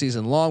team all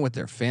season long with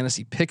their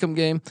fantasy pick'em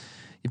game.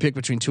 You pick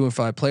between 2 and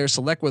 5 players,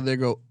 select whether they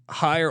go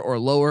higher or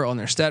lower on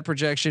their stat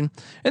projection,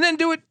 and then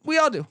do it. We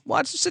all do.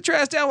 Sit your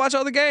ass down, watch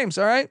all the games.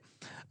 All right.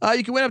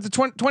 You can win up to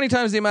 20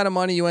 times the amount of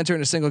money you enter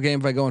in a single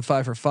game by going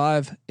 5 for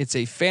 5. It's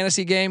a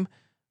fantasy game,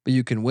 but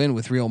you can win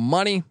with real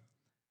money.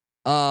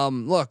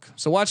 Look,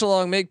 so watch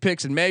along, make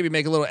picks, and maybe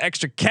make a little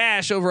extra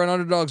cash over on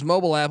Underdog's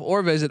mobile app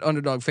or visit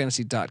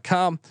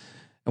underdogfantasy.com.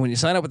 And when you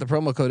sign up with the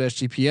promo code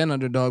SGPN,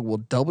 Underdog will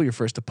double your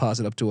first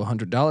deposit up to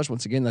 $100.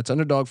 Once again, that's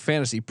Underdog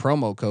Fantasy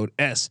promo code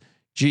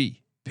SGPN.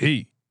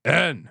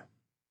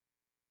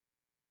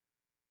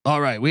 All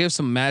right, we have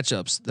some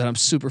matchups that I'm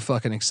super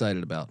fucking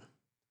excited about.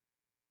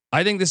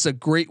 I think this is a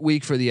great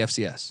week for the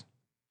FCS.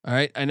 All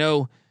right. I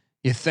know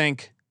you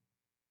think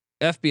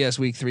FBS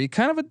week 3,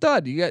 kind of a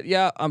dud.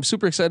 I'm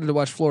super excited to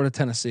watch Florida,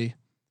 Tennessee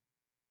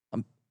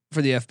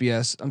for the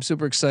FBS. I'm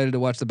super excited to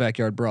watch the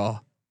Backyard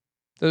Brawl.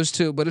 Those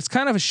two, but it's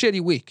kind of a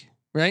shitty week,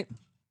 right?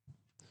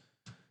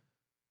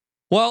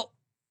 Well,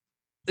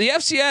 the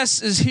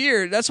FCS is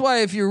here. That's why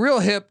if you're real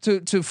hip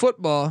to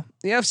football,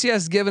 the FCS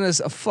has given us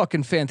a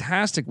fucking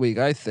fantastic week,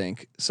 I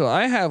think. So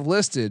I have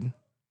listed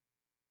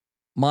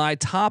my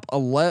top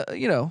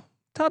 11,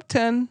 top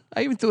 10.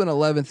 I even threw an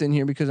 11th in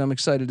here because I'm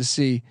excited to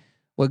see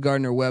what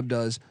Gardner Webb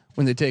does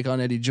when they take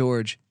on Eddie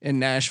George in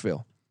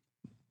Nashville,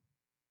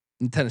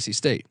 in Tennessee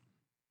State.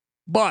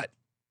 But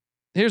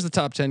here's the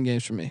top 10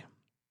 games for me.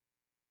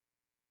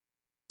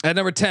 At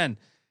number 10,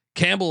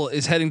 Campbell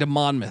is heading to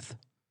Monmouth.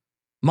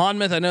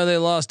 Monmouth, I know they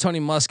lost Tony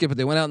Muskett, but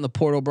they went out in the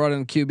portal, brought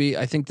in a QB.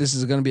 I think this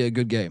is going to be a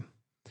good game.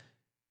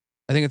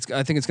 I think it's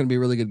going to be a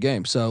really good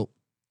game. So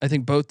I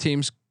think both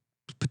teams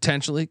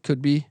potentially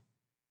could be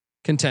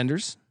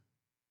contenders,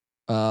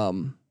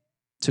 to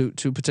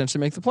potentially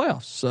make the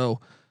playoffs. So,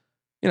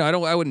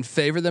 I wouldn't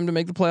favor them to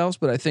make the playoffs,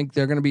 but I think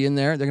they're going to be in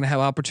there. They're going to have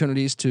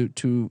opportunities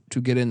to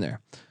get in there.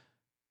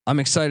 I'm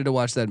excited to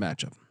watch that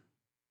matchup.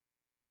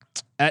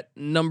 At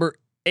number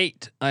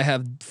 8, I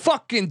have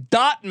fucking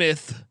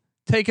Dartmouth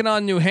taking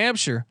on New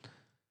Hampshire.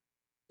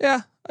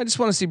 Yeah, I just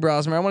want to see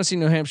Brosmer. I want to see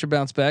New Hampshire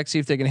bounce back, see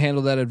if they can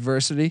handle that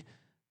adversity.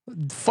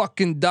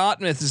 Fucking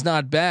Dartmouth is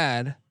not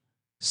bad,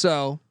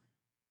 so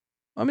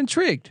I'm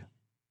intrigued.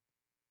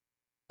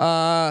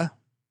 At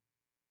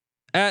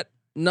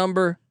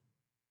number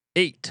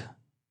 8.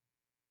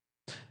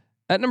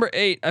 At number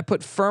 8, I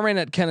put Furman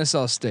at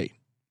Kennesaw State.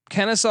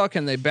 Kennesaw,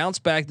 can they bounce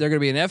back? They're going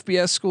to be an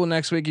FBS school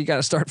next week. You got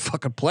to start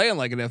fucking playing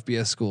like an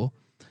FBS school.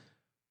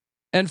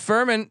 And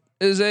Furman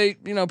is a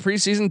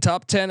preseason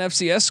top 10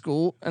 FCS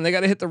school, and they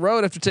got to hit the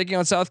road after taking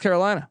on South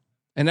Carolina.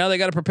 And now they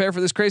got to prepare for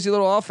this crazy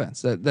little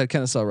offense that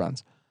Kennesaw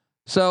runs.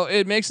 So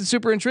it makes it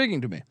super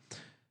intriguing to me.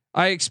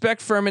 I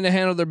expect Furman to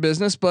handle their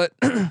business, but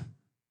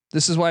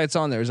this is why it's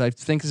on there. Is I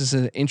think this is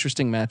an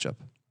interesting matchup.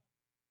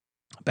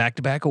 Back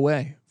to back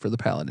away for the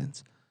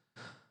Paladins.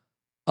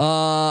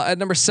 At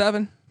number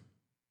 7,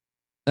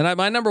 and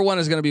my number 1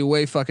 is going to be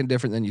way fucking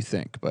different than you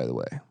think, by the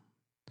way.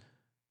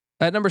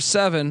 At number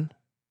 7,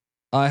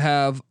 I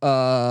have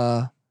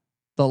the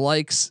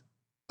likes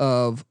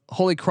of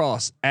Holy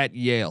Cross at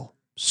Yale.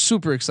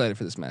 Super excited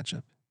for this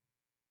matchup.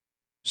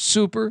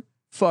 Super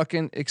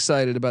fucking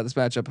excited about this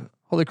matchup.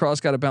 Holy Cross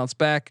got to bounce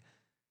back.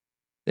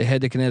 They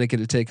head to Connecticut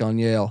to take on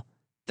Yale.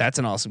 That's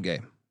an awesome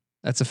game.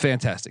 That's a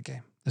fantastic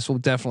game. This will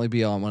definitely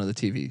be on one of the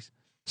TVs.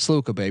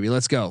 Sluka, baby.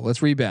 Let's go.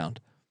 Let's rebound.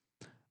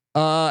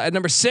 At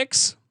number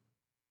 6,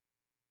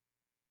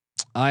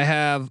 I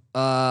have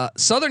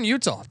Southern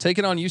Utah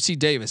taking on UC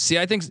Davis. See,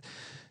 I think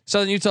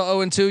Southern Utah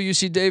 0-2,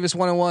 UC Davis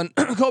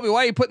 1-1. Colby,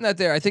 why are you putting that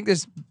there? I think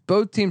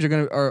both teams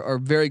are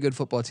very good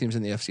football teams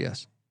in the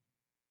FCS.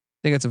 I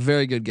think it's a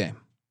very good game.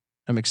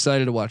 I'm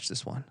excited to watch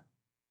this one.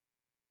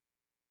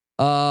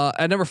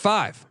 At number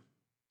 5,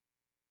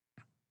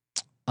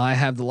 I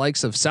have the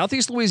likes of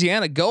Southeast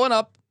Louisiana going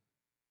up.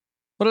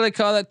 What do they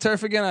call that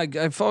turf again?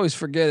 I always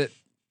forget it.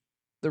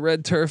 The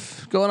red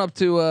turf going up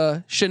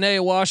to Cheney,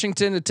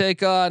 Washington to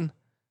take on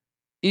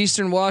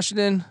Eastern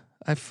Washington.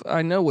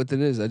 I know what it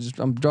is.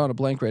 I'm drawing a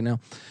blank right now.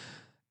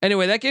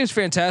 Anyway, that game's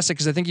fantastic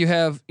because I think you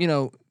have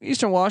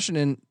Eastern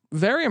Washington,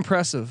 very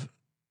impressive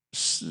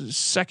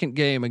second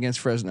game against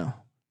Fresno.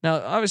 Now,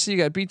 obviously, you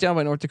got beat down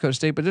by North Dakota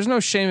State, but there's no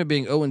shame in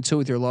being 0-2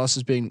 with your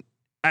losses being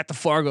at the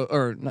Fargo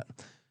or not,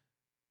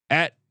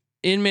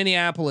 in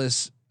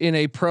Minneapolis in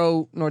a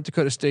pro North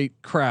Dakota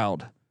State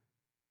crowd,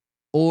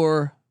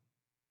 or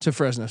to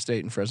Fresno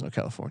State in Fresno,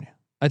 California.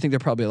 I think they're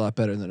probably a lot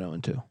better than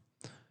 0-2.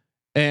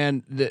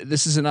 And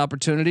this is an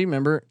opportunity.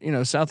 Remember,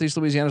 Southeast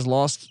Louisiana's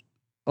lost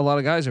a lot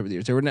of guys over the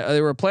years. They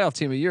were a playoff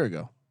team a year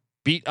ago,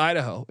 beat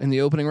Idaho in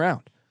the opening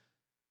round.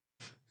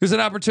 There's an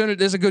opportunity.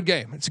 There's a good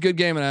game. It's a good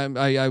game, and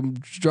I'm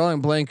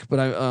drawing blank, but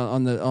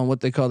on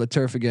what they call the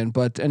turf again.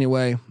 But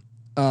anyway,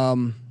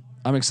 I'm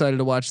excited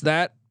to watch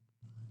that.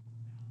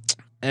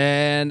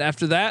 And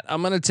after that,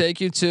 I'm going to take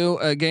you to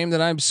a game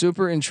that I'm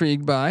super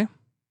intrigued by,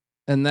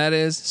 and that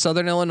is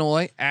Southern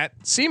Illinois at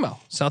SEMO,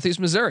 Southeast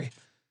Missouri.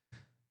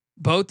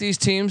 Both these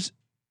teams,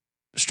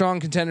 strong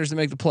contenders to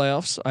make the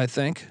playoffs, I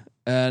think,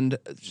 and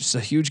just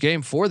a huge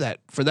game for that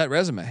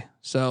resume.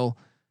 So,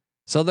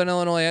 Southern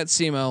Illinois at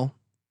SEMO.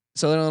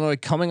 Southern Illinois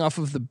coming off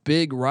of the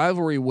big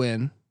rivalry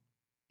win.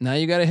 Now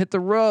you got to hit the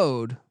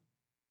road.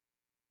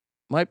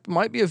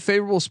 Might be a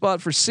favorable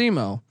spot for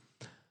SEMO.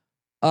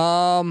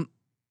 And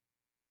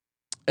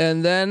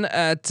then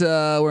at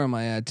where am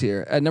I at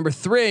here? At number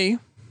 3,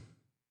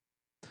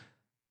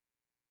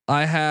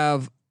 I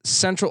have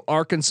Central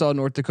Arkansas,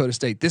 North Dakota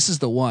State. This is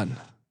the one.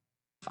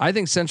 I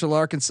think Central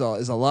Arkansas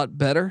is a lot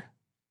better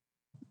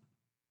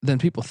than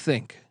people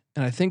think,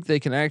 and I think they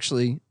can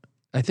actually.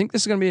 I think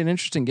this is going to be an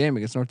interesting game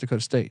against North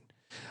Dakota State.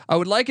 I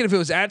would like it if it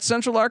was at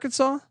Central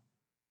Arkansas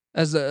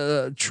as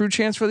a true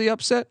chance for the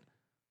upset,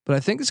 but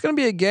I think it's going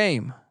to be a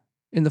game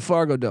in the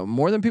Fargo Dome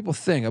more than people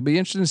think. I'll be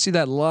interested to see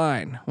that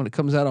line when it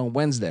comes out on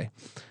Wednesday.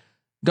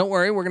 Don't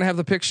worry, we're going to have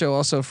the pick show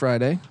also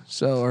Friday,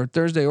 or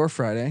Thursday or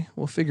Friday.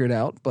 We'll figure it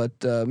out,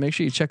 but make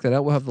sure you check that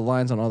out. We'll have the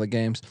lines on all the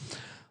games.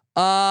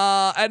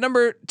 At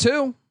number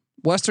 2,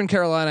 Western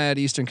Carolina at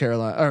Eastern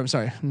Carolina. Or I'm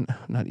sorry,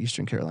 not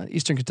Eastern Carolina.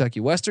 Eastern Kentucky.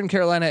 Western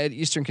Carolina at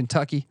Eastern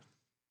Kentucky.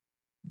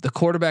 The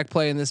quarterback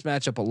play in this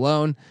matchup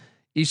alone.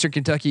 Eastern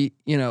Kentucky,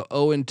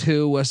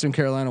 0-2. Western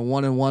Carolina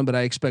 1-1. But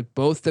I expect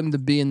both them to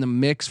be in the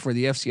mix for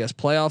the FCS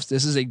playoffs.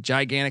 This is a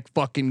gigantic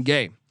fucking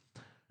game.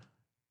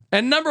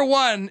 And number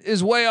one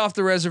is way off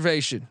the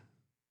reservation.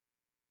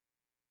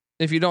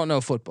 If you don't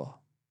know football,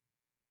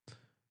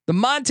 the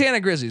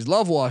Montana Grizzlies,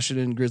 love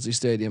Washington Grizzly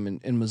Stadium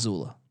in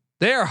Missoula.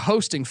 They are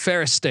hosting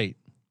Ferris State.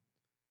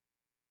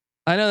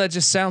 I know that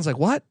just sounds like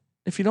what?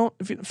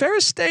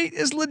 Ferris State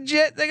is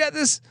legit. They got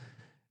this.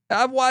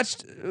 I've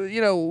watched.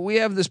 We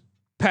have this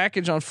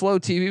package on Flow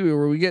TV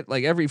where we get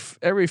like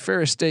every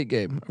Ferris State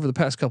game over the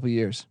past couple of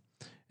years,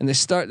 and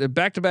they're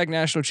back-to-back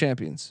national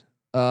champions.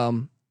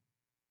 And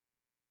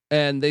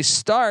they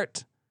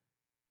start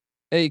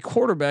a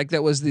quarterback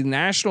that was the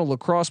National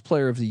Lacrosse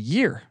Player of the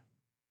Year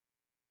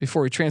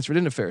before he transferred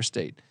into Ferris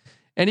State,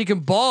 and he can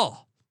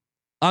ball.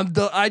 I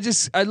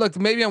look.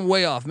 Maybe I'm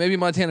way off. Maybe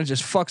Montana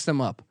just fucks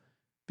them up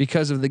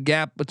because of the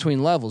gap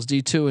between levels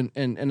D2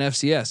 and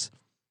FCS.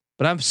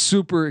 But I'm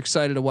super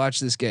excited to watch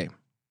this game.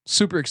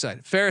 Super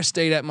excited. Ferris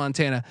State at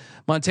Montana.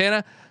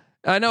 Montana.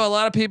 I know a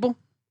lot of people,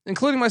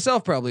 including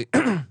myself, probably.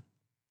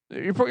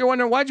 You're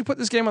wondering why'd you put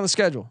this game on the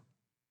schedule?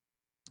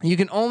 You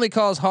can only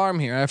cause harm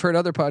here. I've heard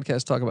other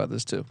podcasts talk about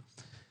this too.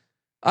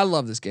 I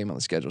love this game on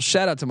the schedule.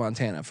 Shout out to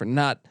Montana for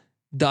not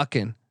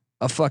ducking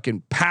a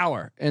fucking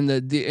power in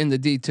the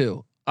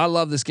D2. I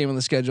love this game on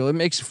the schedule. It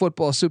makes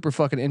football super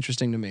fucking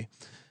interesting to me.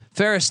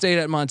 Ferris State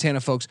at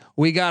Montana, folks.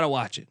 We gotta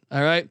watch it.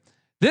 All right.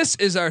 This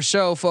is our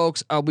show,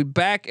 folks. I'll be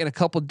back in a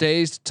couple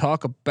days to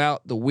talk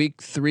about the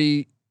week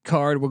 3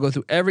 card. We'll go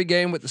through every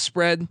game with the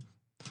spread,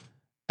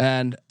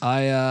 and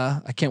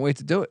I can't wait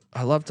to do it.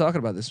 I love talking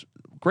about this.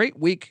 Great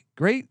week,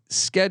 great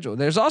schedule.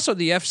 There's also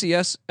the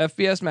FBS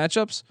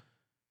matchups.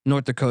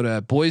 North Dakota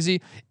at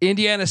Boise,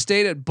 Indiana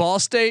State at Ball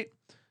State.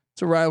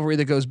 It's a rivalry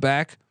that goes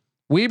back.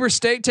 Weber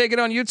State taking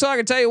on Utah. I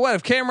can tell you what,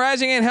 if Cam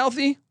Rising ain't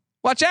healthy,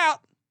 watch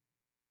out.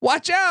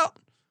 Watch out.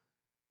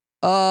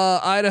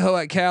 Idaho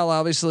at Cal,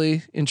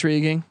 obviously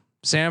intriguing.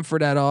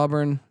 Samford at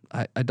Auburn.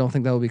 I don't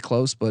think that will be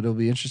close, but it'll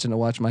be interesting to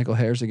watch Michael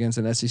Harris against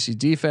an SEC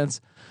defense.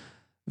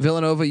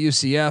 Villanova,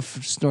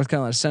 UCF, North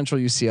Carolina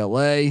Central,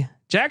 UCLA,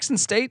 Jackson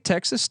State,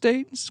 Texas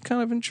State is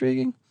kind of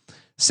intriguing.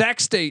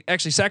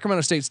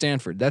 Sacramento State,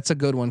 Stanford. That's a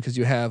good one because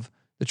you have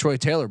the Troy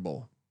Taylor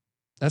Bowl.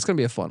 That's going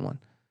to be a fun one.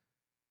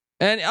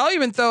 And I'll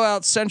even throw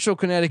out Central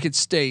Connecticut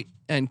State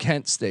and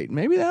Kent State.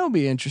 Maybe that'll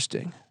be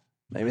interesting.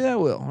 Maybe that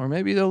will, or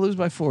maybe they'll lose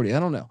by 40. I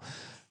don't know.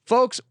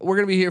 Folks, we're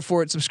going to be here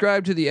for it.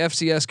 Subscribe to the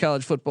FCS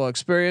College Football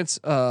Experience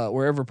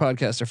wherever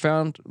podcasts are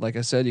found. Like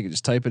I said, you can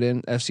just type it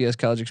in, FCS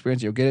College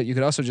Experience. You'll get it. You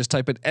can also just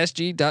type it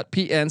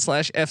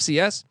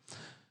sg.pn/FCS.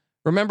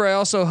 Remember, I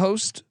also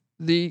host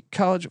the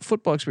College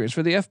Football Experience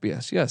for the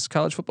FBS. Yes,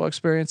 College Football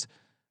Experience.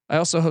 I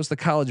also host the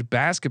College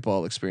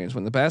Basketball Experience.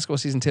 When the basketball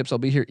season tips, I'll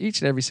be here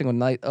each and every single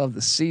night of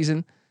the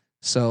season.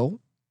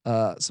 So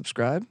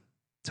subscribe,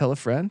 tell a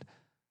friend.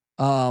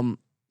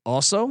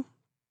 Also,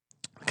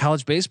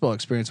 College Baseball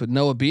Experience with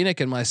Noah Beanick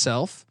and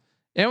myself.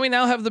 And we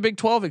now have the Big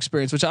 12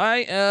 Experience, which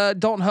I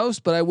don't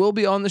host, but I will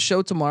be on the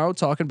show tomorrow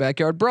talking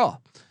Backyard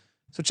Brawl.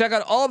 So check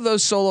out all of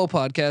those solo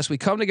podcasts. We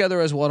come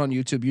together as one on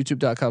YouTube,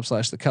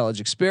 youtube.com/the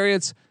College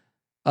Experience.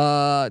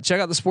 Check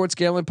out the Sports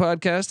Gambling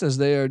Podcast as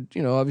they are,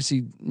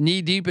 obviously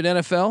knee deep in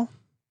NFL.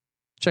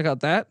 Check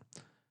out that.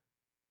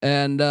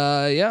 And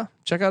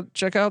check out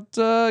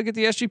get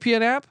the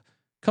SGPN app.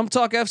 Come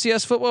talk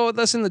FCS football with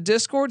us in the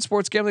Discord,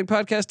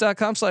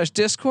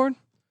 sportsgamblingpodcast.com/Discord.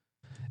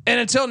 And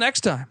until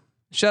next time,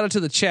 shout out to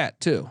the chat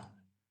too.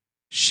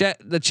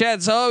 The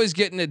chat's always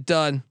getting it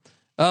done.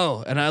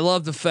 Oh, and I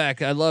love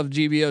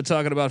GBO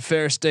talking about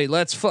Ferris State.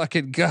 Let's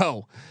fucking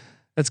go.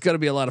 That's going to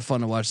be a lot of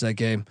fun to watch that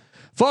game.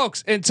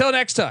 Folks, until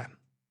next time,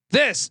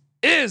 this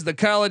is the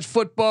College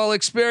Football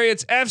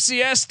Experience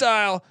FCS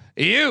style.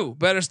 You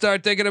better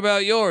start thinking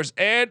about yours.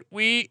 And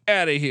we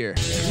out of here.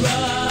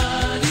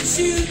 Run and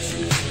shoot.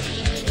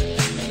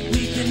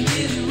 We can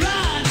really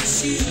run and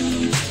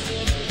shoot.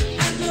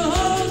 And the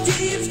whole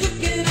team's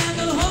looking and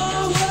the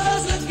whole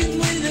world's looking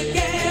with the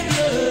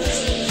gamblers.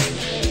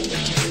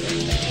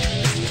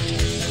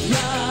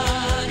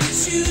 Run and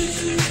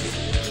shoot.